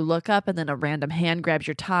installation, and then you look up, and then a random hand grabs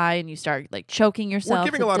your tie, and you start like choking yourself. We're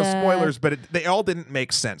giving a lot of spoilers, but they all didn't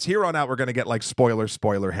make sense. Here on out, we're going to get like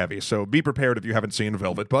spoiler heavy. So be prepared if you haven't seen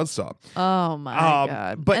Velvet Buzzsaw. Oh my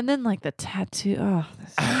god! But, and then like the tattoo. Oh,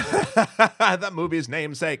 that movie's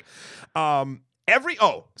namesake.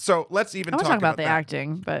 So let's even talk about the that.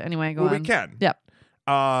 acting. But anyway, go on. We can. Yep.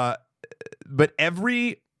 But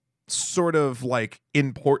every sort of like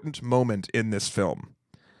important moment in this film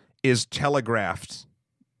is telegraphed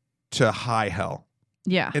to high hell.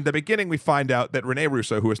 Yeah. In the beginning, we find out that Rene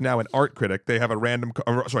Russo, who is now an art critic, they have an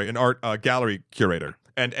art gallery curator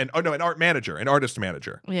and an art manager, an artist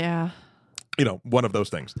manager. Yeah. You know, one of those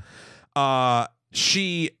things.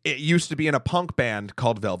 She used to be in a punk band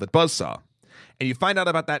called Velvet Buzzsaw. And you find out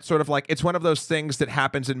about that sort of like, it's one of those things that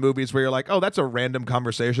happens in movies where you're like, oh, that's a random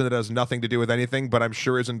conversation that has nothing to do with anything, but I'm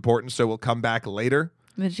sure is important, so we'll come back later.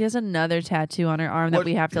 But she has another tattoo on her arm that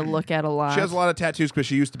we have to look at a lot. She has a lot of tattoos because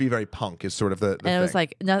she used to be very punk, is sort of the and thing. It was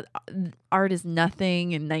like, art is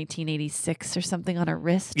nothing in 1986 or something on her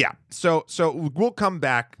wrist. Yeah. So we'll come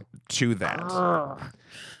back to that.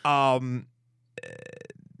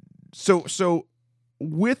 So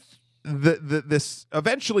with this,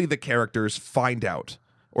 eventually the characters find out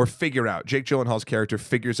or figure out. Jake Gyllenhaal's character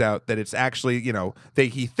figures out that it's actually,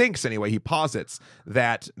 he thinks anyway, he posits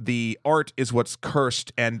that the art is what's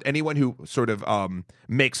cursed, and anyone who sort of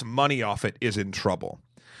makes money off it is in trouble.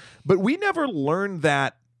 But we never learned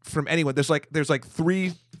that from anyone. There's like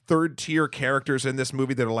 3 third-tier characters in this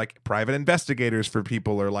movie that are like private investigators for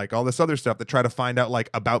people, or like all this other stuff that try to find out like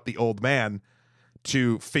about the old man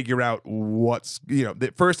to figure out what's,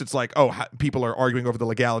 at first it's like, people are arguing over the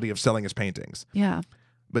legality of selling his paintings. Yeah.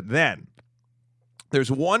 But then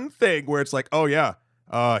there's one thing where it's like,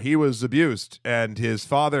 he was abused, and his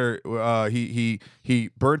father, he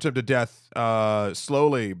burnt him to death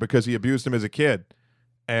slowly because he abused him as a kid.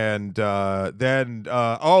 And then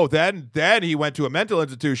he went to a mental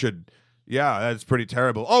institution. Yeah, that's pretty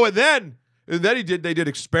terrible. Oh, and then they did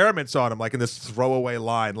experiments on him, like in this throwaway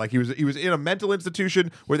line. Like he was in a mental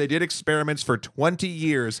institution where they did experiments for 20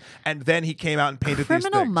 years, and then he came out and painted these things.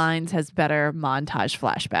 Criminal Minds has better montage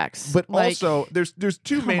flashbacks. But also, there's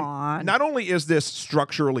two main. On. Not only is this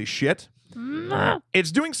structurally shit,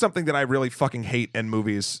 it's doing something that I really fucking hate in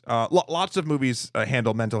movies. Lots of movies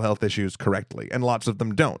handle mental health issues correctly, and lots of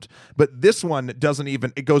them don't. But this one doesn't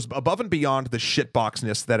even. It goes above and beyond the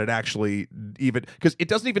shitboxness that it actually even, because it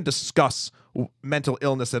doesn't even discuss mental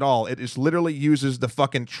illness at all. It just literally uses the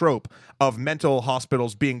fucking trope of mental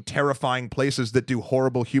hospitals being terrifying places that do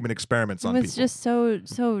horrible human experiments on people. It's just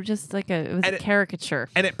so just like a caricature.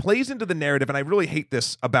 And it plays into the narrative, and I really hate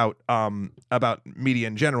this about media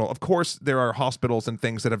in general. Of course, there are hospitals and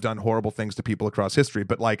things that have done horrible things to people across history,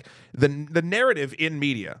 but like the narrative in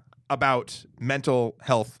media about mental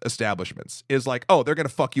health establishments is like, oh, they're going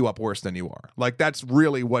to fuck you up worse than you are. Like that's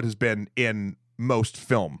really what has been in most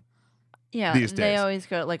film Yeah, these they days. always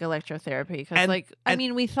go to like electrotherapy because, And- I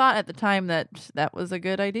mean, we thought at the time that that was a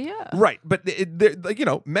good idea. Right, but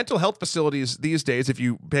mental health facilities these days, if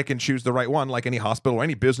you pick and choose the right one, like any hospital or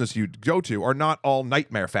any business you go to, are not all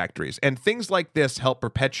nightmare factories. And things like this help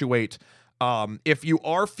perpetuate. If you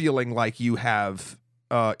are feeling like you have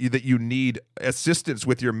that you need assistance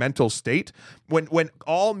with your mental state, when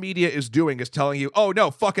all media is doing is telling you, oh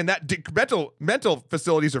no, fucking mental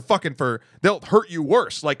facilities are fucking they'll hurt you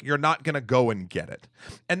worse. Like, you're not gonna go and get it.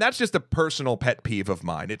 And that's just a personal pet peeve of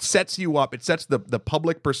mine. It sets you up. It sets the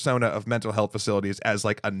public persona of mental health facilities as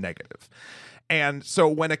like a negative. And so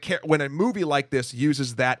when a movie like this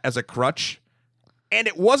uses that as a crutch, and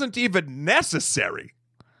it wasn't even necessary.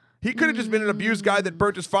 He could have just been an abused guy that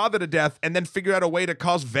burnt his father to death and then figured out a way to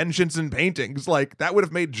cause vengeance in paintings. Like, that would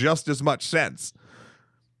have made just as much sense.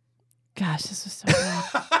 Gosh, this was so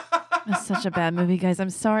bad. It's such a bad movie, guys.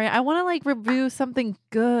 I'm sorry. I want to like review something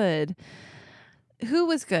good. Who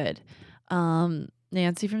was good?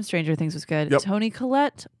 Nancy from Stranger Things was good. Yep. Toni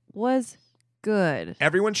Collette was good.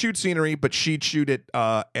 Everyone chewed scenery, but she chewed it,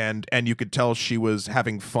 and you could tell she was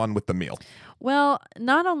having fun with the meal. Well,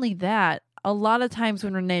 not only that, a lot of times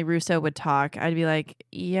when Rene Russo would talk, I'd be like,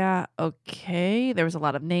 yeah, okay. There was a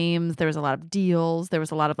lot of names. There was a lot of deals. There was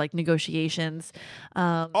a lot of like negotiations.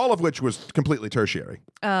 All of which was completely tertiary.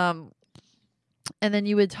 And then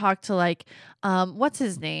you would talk to like, what's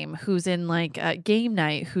his name? Who's in like Game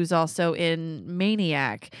Night? Who's also in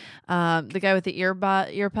Maniac? The guy with the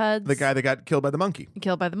earbuds. The guy that got killed by the monkey.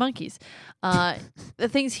 Killed by the monkeys. The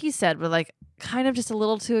things he said were like kind of just a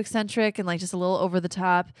little too eccentric and like just a little over the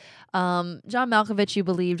top. John Malkovich, you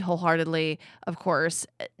believed wholeheartedly, of course.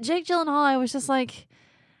 Jake Gyllenhaal, I was just like,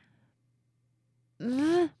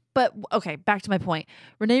 But okay, back to my point.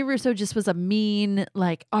 Rene Russo just was a mean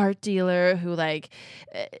like art dealer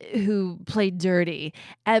who played dirty.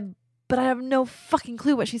 But I have no fucking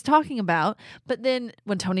clue what she's talking about. But then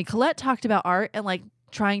when Toni Collette talked about art and like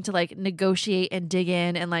trying to like negotiate and dig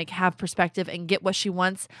in and like have perspective and get what she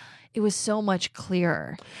wants, it was so much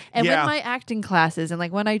clearer. And Yeah. when my acting classes and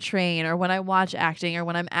like when I train or when I watch acting or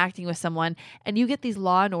when I'm acting with someone and you get these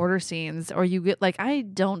Law and Order scenes or you get like, I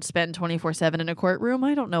don't spend 24/7 in a courtroom.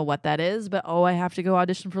 I don't know what that is, but I have to go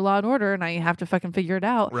audition for Law and Order and I have to fucking figure it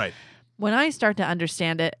out. Right. When I start to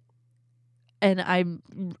understand it and I'm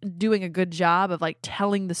doing a good job of like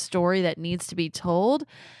telling the story that needs to be told,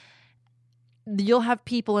 you'll have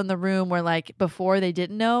people in the room where like before they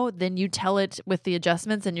didn't know, then you tell it with the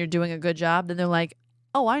adjustments and you're doing a good job. Then they're like,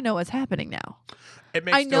 oh, I know what's happening now. It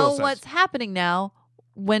makes I total know sense. what's happening now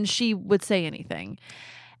when she would say anything.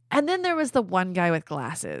 And then there was the one guy with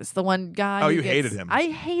glasses. The one guy. Oh, who you hated him. I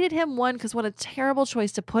hated him, one, because what a terrible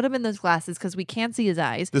choice to put him in those glasses because we can't see his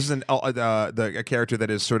eyes. This is a character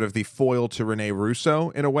that is sort of the foil to Rene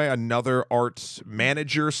Russo in a way, another art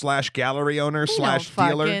manager / gallery owner / We don't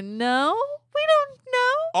dealer. fucking know. We don't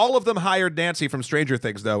know. All of them hired Nancy from Stranger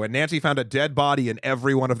Things, though, and Nancy found a dead body in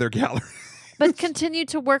every one of their galleries. But continued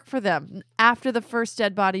to work for them. After the first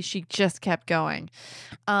dead body, she just kept going.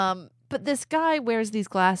 But this guy wears these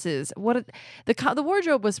glasses. The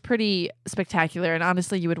wardrobe was pretty spectacular, and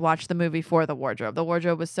honestly, you would watch the movie for the wardrobe. The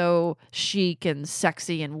wardrobe was so chic and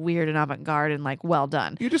sexy and weird and avant-garde and like well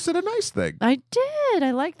done. You just said a nice thing. I did.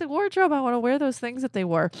 I like the wardrobe. I want to wear those things that they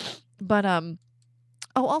wore. But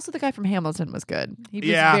also the guy from Hamilton was good. He was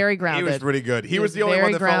very grounded. He was pretty good. He He was was the only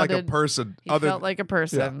one very that felt like a grounded. person. He felt like a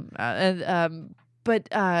person. But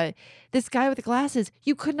this guy with the glasses,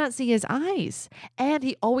 you could not see his eyes. And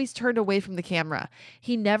he always turned away from the camera.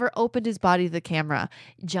 He never opened his body to the camera.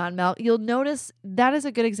 You'll notice that is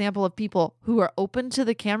a good example of people who are open to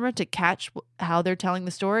the camera to catch how they're telling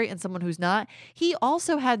the story and someone who's not. He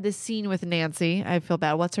also had this scene with Nancy. I feel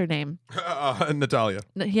bad. What's her name? Natalia.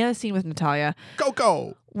 He had a scene with Natalia.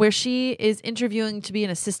 Coco. Where she is interviewing to be an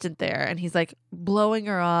assistant there, and he's like blowing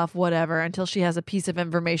her off, whatever, until she has a piece of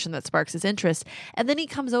information that sparks his interest. And then he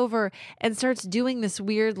comes over and starts doing this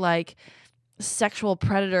weird, like, sexual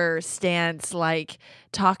predator stance, like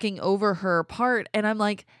talking over her part. And I'm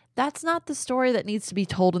like, that's not the story that needs to be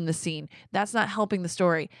told in the scene. That's not helping the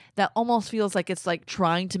story. That almost feels like it's like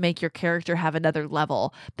trying to make your character have another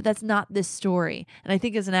level, but that's not this story. And I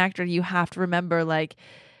think as an actor, you have to remember, like,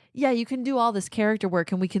 yeah, you can do all this character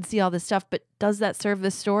work and we can see all this stuff, but does that serve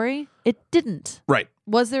this story? It didn't. Right.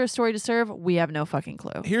 Was there a story to serve? We have no fucking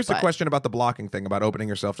clue. Here's the question about the blocking thing, about opening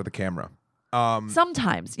yourself to the camera.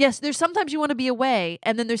 Sometimes, yes, there's sometimes you want to be away,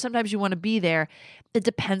 and then there's sometimes you want to be there. It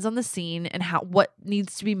depends on the scene and what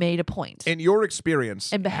needs to be made a point. In your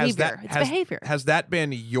experience, And behavior. Behavior. Has that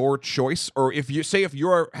been your choice, or if you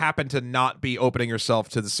happen to not be opening yourself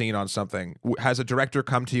to the scene on something, has a director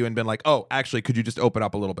come to you and been like, "Oh, actually, could you just open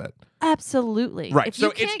up a little bit?" Absolutely. Right. If So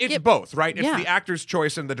you can't it's get- both, right? It's Yeah. the actor's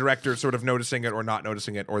choice and the director sort of noticing it or not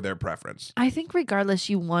noticing it, or their preference. I think regardless,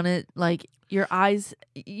 you want it like your eyes.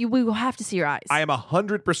 We will have to see your eyes. I am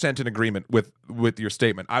 100% in agreement with your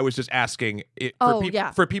statement. I was just asking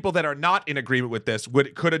for people that are not in agreement with this.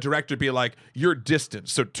 Could a director be like, "You're distant,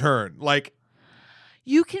 so turn"? Like,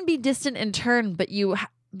 you can be distant and turn,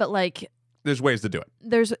 but like there's ways to do it.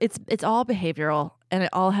 It's all behavioral, and it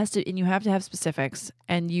all has to, and you have to have specifics,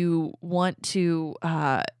 and you want to.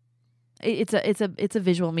 It's a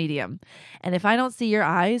visual medium, and if I don't see your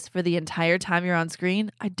eyes for the entire time you're on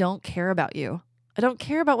screen, I don't care about you. I don't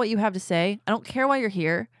care about what you have to say. I don't care why you're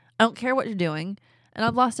here. I don't care what you're doing, and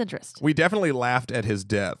I've lost interest. We definitely laughed at his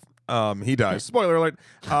death. He dies. Spoiler alert.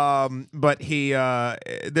 But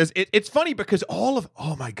it's funny because all of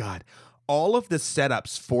the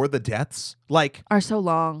setups for the deaths Are so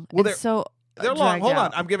long. Well, It's so they're long. dragged Hold on,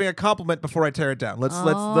 out. I'm giving a compliment before I tear it down. Let's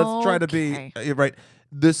try to be right.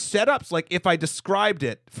 The setups, like if I described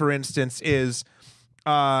it, for instance, is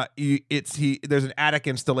there's an attic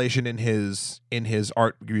installation in his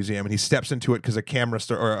art museum, and he steps into it because a camera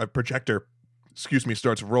or a projector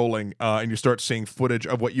starts rolling, and you start seeing footage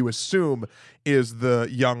of what you assume is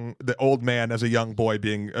the old man as a young boy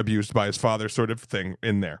being abused by his father, sort of thing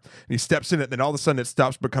in there. And he steps in it, and then all of a sudden it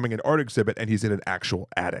stops becoming an art exhibit, and he's in an actual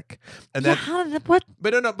attic. And then, what?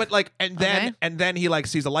 But no, but like, and then he like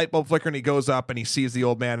sees a light bulb flicker, and he goes up, and he sees the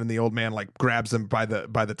old man, and the old man like grabs him by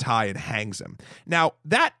the tie and hangs him. Now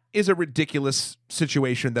that is a ridiculous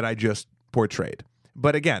situation that I just portrayed,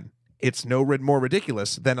 but again, it's no more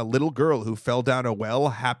ridiculous than a little girl who fell down a well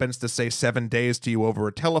happens to say 7 days to you over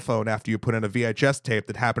a telephone after you put in a VHS tape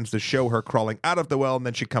that happens to show her crawling out of the well, and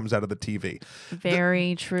then she comes out of the TV.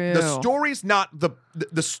 Very true. The story's not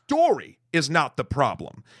the story is not the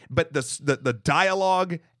problem, but the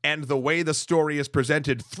dialogue and the way the story is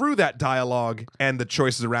presented through that dialogue and the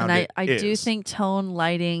choices around it. I do think tone,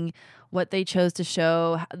 lighting, what they chose to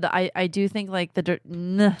show. I do think like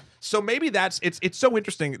So maybe it's so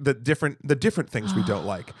interesting the different things we don't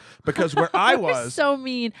like, because where I was so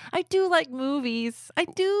mean. I do like movies. I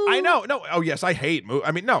do. I know. No. Oh yes, I hate movies.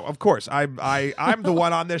 I mean, no. Of course, I'm the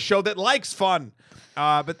one on this show that likes fun,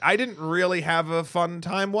 but I didn't really have a fun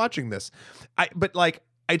time watching this. But like,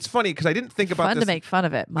 it's funny because I didn't think about fun this. To make fun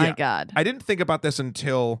of it. My God, I didn't think about this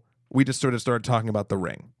until we just sort of started talking about The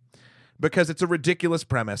Ring, because it's a ridiculous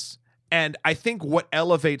premise. And I think what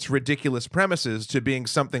elevates ridiculous premises to being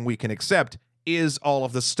something we can accept is all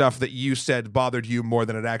of the stuff that you said bothered you more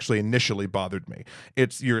than it actually initially bothered me.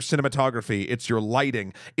 It's your cinematography, it's your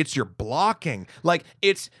lighting, it's your blocking. Like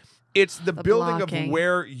it's the building blocking. of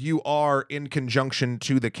where you are in conjunction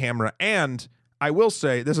to the camera. And I will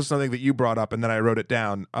say, this is something that you brought up and then I wrote it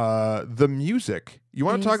down. The music. You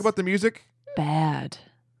want to talk about the music? Bad.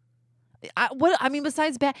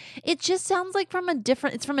 Besides bad, it just sounds like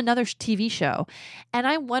it's from another TV show. And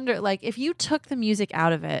I wonder, like, if you took the music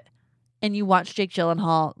out of it and you watch Jake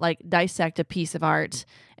Gyllenhaal, like, dissect a piece of art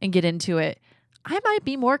and get into it, I might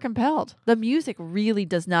be more compelled. The music really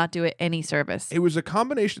does not do it any service. It was a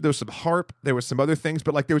combination. There was some harp, there was some other things,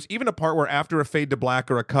 but like there was even a part where after a fade to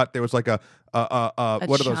black or a cut, there was like a what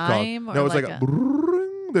are those called? No, it was like a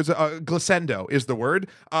there's a glissando is the word.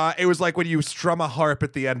 It was like when you strum a harp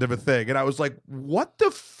at the end of a thing, and I was like, "What the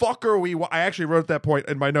fuck are we?" I actually wrote that point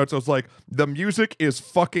in my notes. I was like, "The music is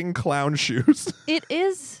fucking clown shoes." It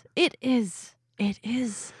is,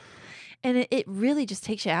 and it really just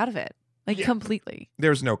takes you out of it, like completely.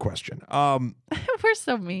 There's no question. We're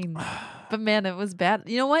so mean. But man, it was bad.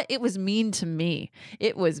 You know what? It was mean to me.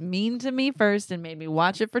 It was mean to me first and made me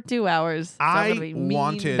watch it for 2 hours. So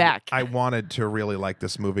I wanted to really like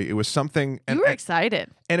this movie. It was something. You were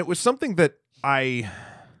excited. And it was something that I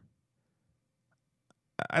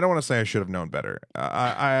don't want to say I should have known better.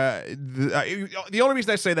 The only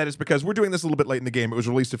reason I say that is because we're doing this a little bit late in the game. It was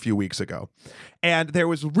released a few weeks ago, and there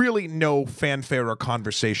was really no fanfare or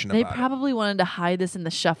conversation about it. They probably wanted to hide this in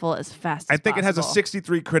the shuffle as fast as I think possible. It has a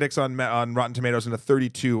 63 critics on Rotten Tomatoes and a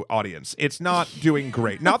 32 audience. It's not doing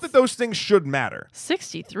great. Not that those things should matter.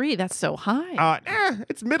 63, that's so high.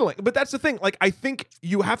 It's middling. But that's the thing. Like, I think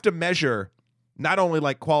you have to measure not only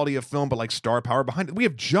like quality of film, but like star power behind it. We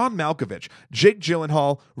have John Malkovich, Jake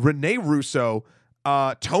Gyllenhaal, Rene Russo,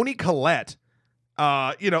 Toni Collette.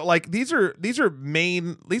 Like these are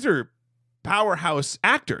powerhouse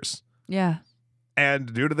actors. Yeah.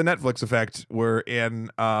 And due to the Netflix effect, we're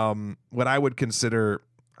in what I would consider,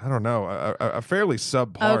 I don't know, a fairly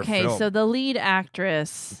subpar Okay, film. so the lead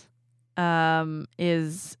actress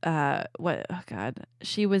is what? Oh God,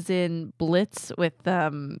 she was in Blitz with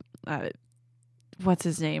what's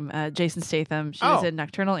his name? Jason Statham. She was in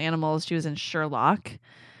Nocturnal Animals. She was in Sherlock.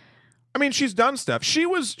 I mean, she's done stuff.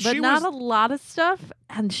 But not a lot of stuff.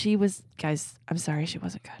 And she was, guys, I'm sorry, she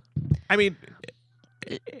wasn't good. I mean,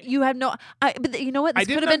 you have no. But you know what? This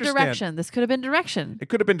could have been direction. This could have been direction. It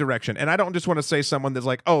could have been direction. And I don't just want to say someone that's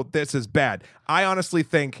like, oh, this is bad. I honestly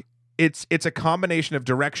think it's a combination of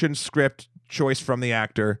direction, script, choice from the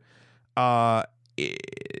actor.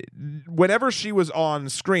 Whenever she was on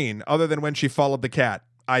screen, other than when she followed the cat,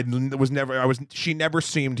 she never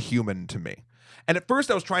seemed human to me. And at first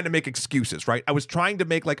I was trying to make excuses, right? I was trying to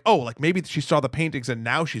make like, oh, like maybe she saw the paintings and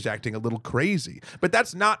now she's acting a little crazy. But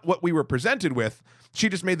that's not what we were presented with. She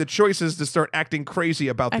just made the choices to start acting crazy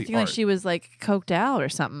about the art. Acting like she was like coked out or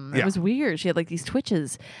something. Yeah. It was weird. She had like these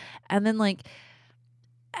twitches. And then like,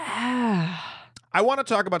 I want to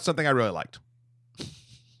talk about something I really liked.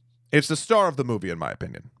 It's the star of the movie, in my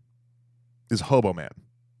opinion, is Hobo Man.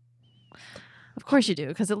 Of course you do,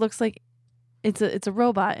 because it looks like it's a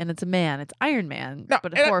robot and it's a man. It's Iron Man,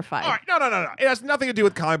 but horrified. All right, no. It has nothing to do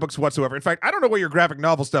with comic books whatsoever. In fact, I don't know where your graphic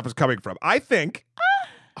novel stuff is coming from. I think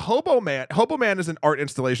Hobo Man is an art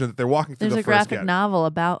installation that they're walking through. There's a graphic novel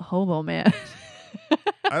about Hobo Man.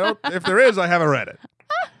 If there is, I haven't read it.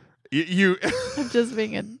 You I'm just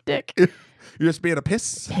being a dick. You're just being a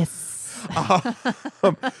piss.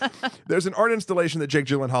 There's an art installation that Jake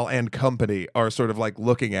Gyllenhaal and company are sort of like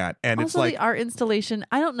looking at, and also, it's like the art installation.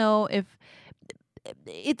 I don't know if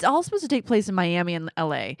it's all supposed to take place in Miami and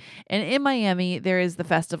LA, and in Miami there is the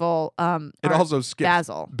festival. It also skips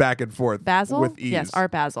Basel. back and forth with ease. Yes,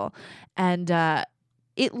 Art Basel, and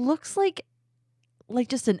it looks like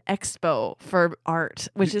just an expo for art,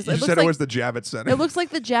 which is you said it was the Javits Center. It looks like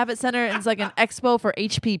the Javits Center, and it's like an expo for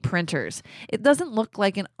HP printers. It doesn't look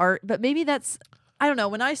like an art, but maybe that's, I don't know.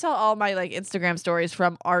 When I saw all my like Instagram stories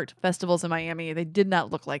from art festivals in Miami, they did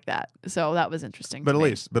not look like that. So that was interesting. But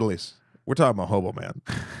Elise, we're talking about Hobo Man.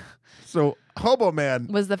 So Hobo Man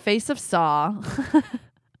was the face of Saw.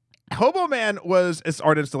 Hobo Man was this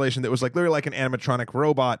art installation that was like literally like an animatronic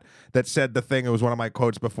robot that said the thing. It was one of my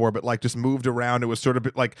quotes before, but like just moved around. It was sort of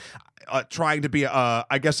like trying to be,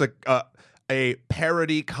 I guess, a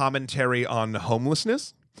parody commentary on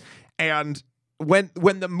homelessness. And when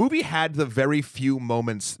the movie had the very few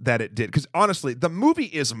moments that it did, because honestly, the movie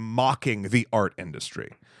is mocking the art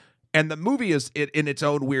industry. And the movie is, in its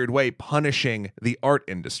own weird way, punishing the art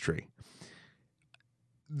industry.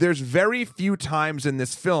 There's very few times in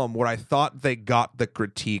this film where I thought they got the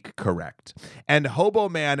critique correct. And Hobo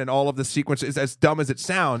Man and all of the sequences, as dumb as it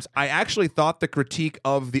sounds, I actually thought the critique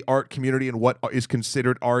of the art community and what is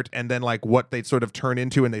considered art, and then like what they sort of turn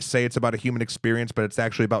into, and they say it's about a human experience, but it's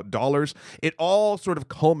actually about dollars. It all sort of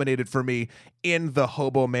culminated for me in the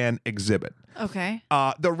Hobo Man exhibit. Okay.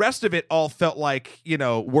 The rest of it all felt like,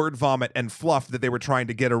 word vomit and fluff that they were trying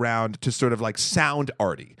to get around to sort of like sound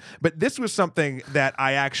arty. But this was something that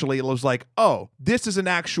I actually was like, oh, this is an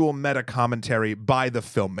actual meta commentary by the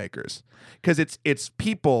filmmakers. Because it's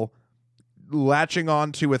people latching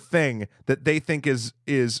on to a thing that they think is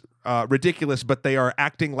ridiculous, but they are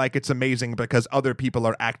acting like it's amazing because other people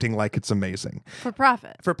are acting like it's amazing. For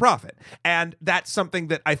profit. And that's something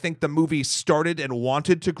that I think the movie started and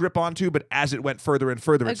wanted to grip onto, but as it went further and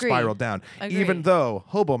further, it spiraled down. Even though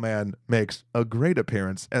Hobo Man makes a great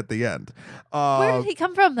appearance at the end. Where did he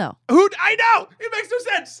come from, though? I know! It makes no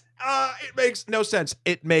sense! It makes no sense.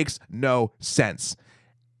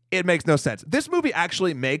 It makes no sense. This movie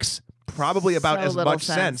actually makes probably about as much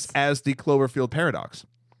sense as the Cloverfield Paradox.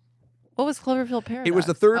 What was Cloverfield Paradox? It was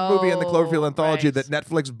the third movie in the Cloverfield anthology that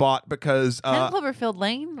Netflix bought because 10 Cloverfield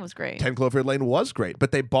Lane was great. 10 Cloverfield Lane was great,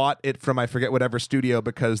 but they bought it from I forget whatever studio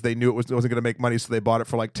because they knew it wasn't going to make money, so they bought it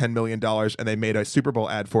for like $10 million, and they made a Super Bowl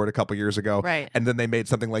ad for it a couple years ago. Right. And then they made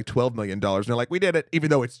something like $12 million, and they're like, we did it, even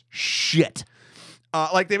though it's shit.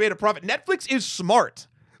 Like they made a profit. Netflix is smart.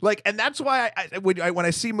 Like, and that's why when I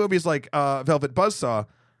see movies like Velvet Buzzsaw,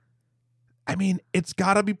 I mean, it's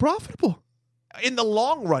got to be profitable in the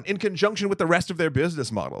long run, in conjunction with the rest of their business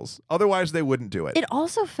models. Otherwise, they wouldn't do it. It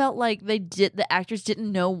also felt like the actors didn't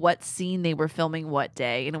know what scene they were filming what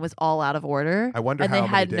day, and it was all out of order. I wonder and how they many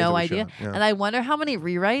had days no it was idea. shot. Yeah. And I wonder how many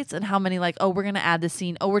rewrites and how many like, oh, we're gonna add this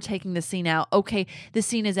scene. Oh, we're taking this scene out. Okay, this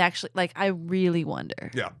scene is actually like. I really wonder.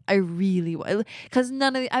 Yeah. I really because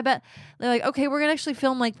none of the, I bet they're like, okay, we're gonna actually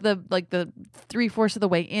film like the 3/4 of the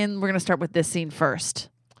way in. We're gonna start with this scene first,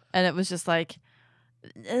 and it was just like.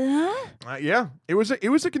 Yeah, it was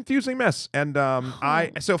a confusing mess, and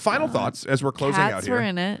so final thoughts as we're closing out Cats here. were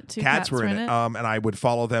in it. Two Cats were in it. And I would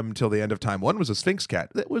follow them till the end of time. One was a Sphinx cat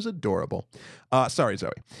that was adorable. Sorry, Zoe.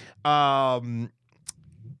 Yeah,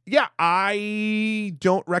 I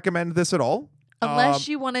don't recommend this at all. Unless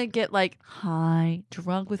you want to get like high,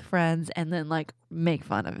 drunk with friends, and then like make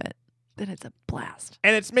fun of it. Then it's a blast.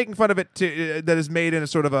 And it's making fun of it that is made in a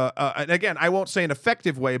sort of and again, I won't say an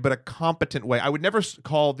effective way, but a competent way. I would never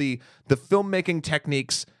call the filmmaking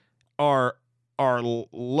techniques are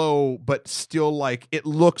low, but still like it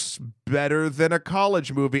looks better than a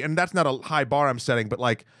college movie. And that's not a high bar I'm setting, but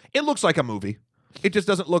like it looks like a movie. It just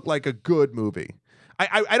doesn't look like a good movie.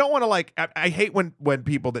 I don't want to like. I hate when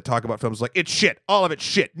people that talk about films like it's shit, all of it's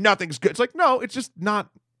shit, nothing's good. It's like no, it's just not.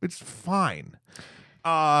 It's fine.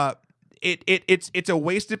 It's a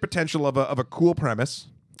wasted potential of a cool premise,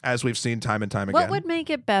 as we've seen time and time again. What would make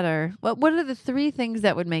it better? What are the 3 things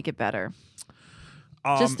that would make it better?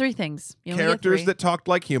 Just 3 things. You only get Characters 3. that talked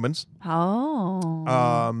like humans.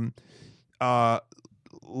 Oh.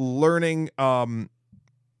 Learning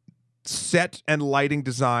set and lighting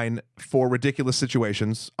design for ridiculous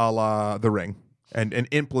situations, a la The Ring, and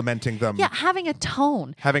implementing them. Yeah, having a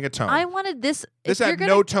tone. I wanted this. This had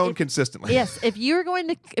no tone consistently. Yes, if you're going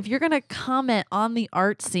to comment on the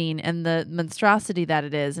art scene and the monstrosity that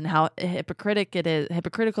it is, and how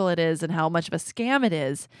hypocritical it is, and how much of a scam it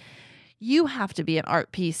is, you have to be an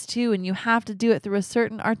art piece too, and you have to do it through a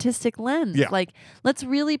certain artistic lens. Yeah. Like, let's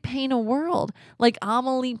really paint a world. Like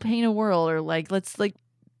Amelie paint a world, or like let's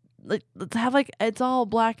have like it's all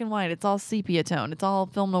black and white, it's all sepia tone, it's all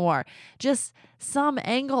film noir. Just some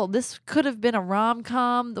angle. This could have been a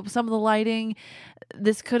rom-com. Some of the lighting.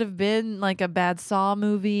 This could have been like a bad Saw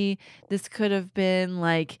movie. This could have been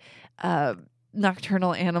like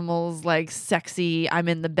nocturnal animals, like sexy. I'm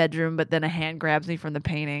in the bedroom, but then a hand grabs me from the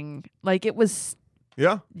painting. Like it was.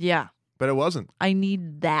 Yeah. Yeah. But it wasn't. I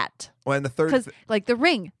need that. Well, and the third, because like The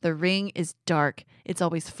Ring is dark. It's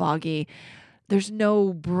always foggy. There's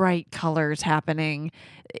no bright colors happening.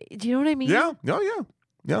 Do you know what I mean? Yeah.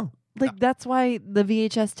 Yeah. Like that's why the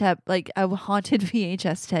VHS tape, like a haunted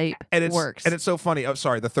VHS tape, works. And it's so funny. Oh,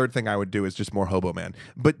 sorry. The third thing I would do is just more Hobo Man.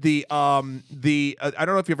 But I don't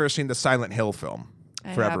know if you've ever seen the Silent Hill film.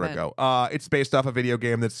 Forever ago. It's based off a video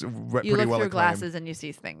game that's pretty well acclaimed. You look through glasses and you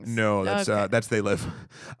see things. No, that's They Live.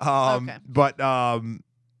 Okay. But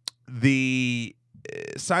the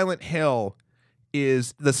Silent Hill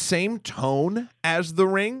is the same tone as The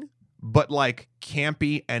Ring, but like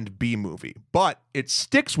campy and B-movie. But it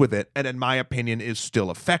sticks with it, and in my opinion is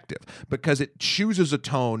still effective because it chooses a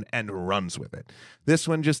tone and runs with it. This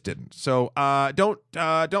one just didn't. So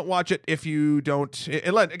don't watch it if you don't.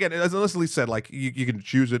 Again, as Leslie said, like you can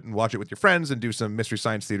choose it and watch it with your friends and do some Mystery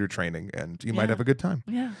Science Theater training, and you might have a good time.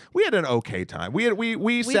 Yeah, we had an okay time. We sat there.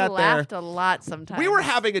 We laughed a lot sometimes. We were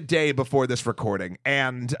having a day before this recording,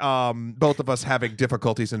 and both of us having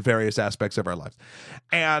difficulties in various aspects of our lives.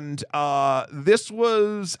 And this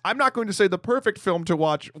was, I'm not going to say the perfect film to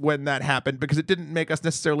watch when that happened because it didn't make us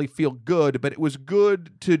necessarily feel good, but it was good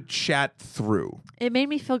to chat through. It made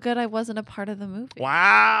me feel good I wasn't a part of the movie.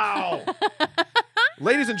 Wow.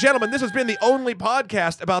 Ladies and gentlemen, this has been the only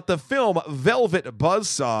podcast about the film Velvet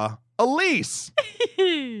Buzzsaw. Elise,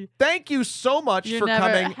 thank you so much You're for never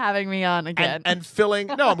coming. having me on again. And filling.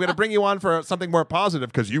 No, I'm going to bring you on for something more positive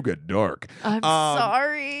because you get dark. I'm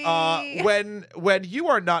sorry. When you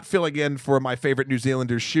are not filling in for my favorite New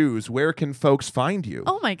Zealander's shoes, where can folks find you?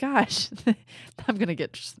 Oh my gosh. I'm going to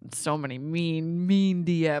get so many mean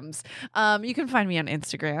DMs. You can find me on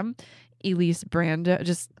Instagram, Elise Brando,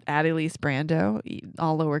 just at Elise Brando,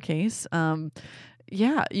 all lowercase.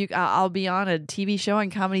 Yeah, I'll be on a TV show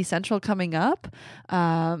on Comedy Central coming up.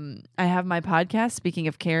 I have my podcast, Speaking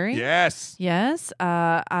of Carrie. Yes. You can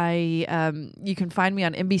find me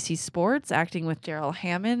on NBC Sports, acting with Daryl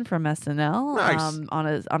Hammond from SNL.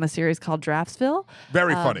 Nice. On a series called Draftsville.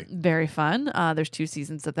 Very funny. Very fun. There's 2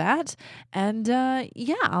 seasons of that, and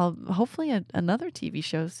I'll hopefully another TV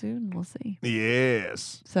show soon. We'll see.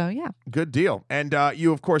 Yes. So yeah. Good deal. And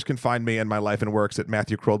you, of course, can find me and my life and works at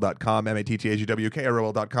MatthewKroll.com, MatthewKroll.com.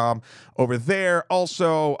 Over there.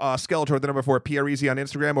 Also, Skeletor, the number 4, PREZ on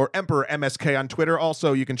Instagram, or Emperor MSK on Twitter.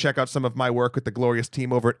 Also, you can check out some of my work with the glorious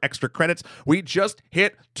team over at Extra Credits. We just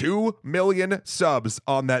hit 2 million subs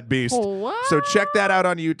on that beast. What? So check that out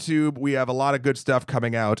on YouTube. We have a lot of good stuff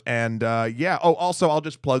coming out. And also, I'll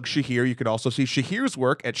just plug Shahir. You can also see Shahir's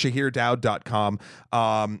work at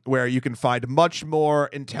ShahirDowd.com, where you can find much more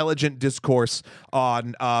intelligent discourse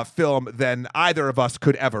on film than either of us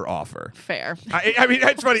could ever offer. Fair. I mean,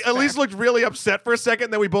 it's funny. Elise looked really upset for a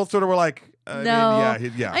second. Then we both sort of were like, No.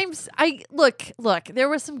 mean, yeah. Look, there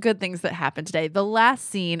were some good things that happened today. The last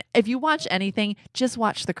scene, if you watch anything, just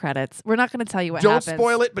watch the credits. We're not going to tell you what Don't happens.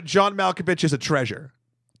 spoil it, but John Malkovich is a treasure.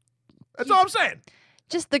 That's all I'm saying.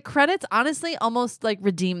 Just the credits, honestly, almost like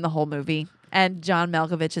redeem the whole movie. And John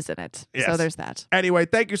Malkovich is in it. Yes. So there's that. Anyway,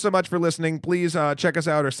 thank you so much for listening. Please check us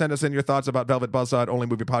out or send us in your thoughts about Velvet Buzzsaw at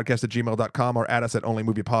onlymoviepodcast@gmail.com or add us at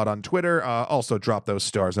onlymoviepod on Twitter. Also, drop those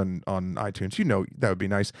stars on iTunes. You know, that would be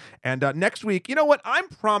nice. And next week, you know what? I'm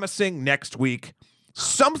promising next week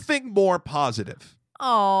something more positive.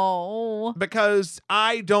 Oh. Because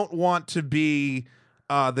I don't want to be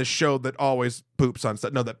the show that always poops on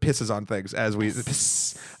stuff. No, that pisses on things as we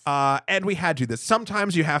and we had to do this.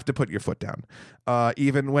 Sometimes you have to put your foot down,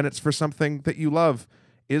 even when it's for something that you love.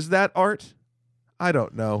 Is that art? I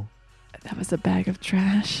don't know. That was a bag of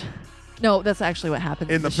trash. No, that's actually what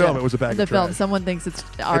happened in the film. Show. It was a bag in the of trash. film. Someone thinks it's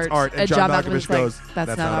art. It's art, and John Malkovich goes, like,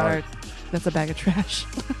 "That's not art. That's a bag of trash."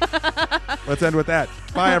 Let's end with that.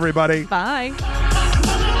 Bye, everybody. Bye.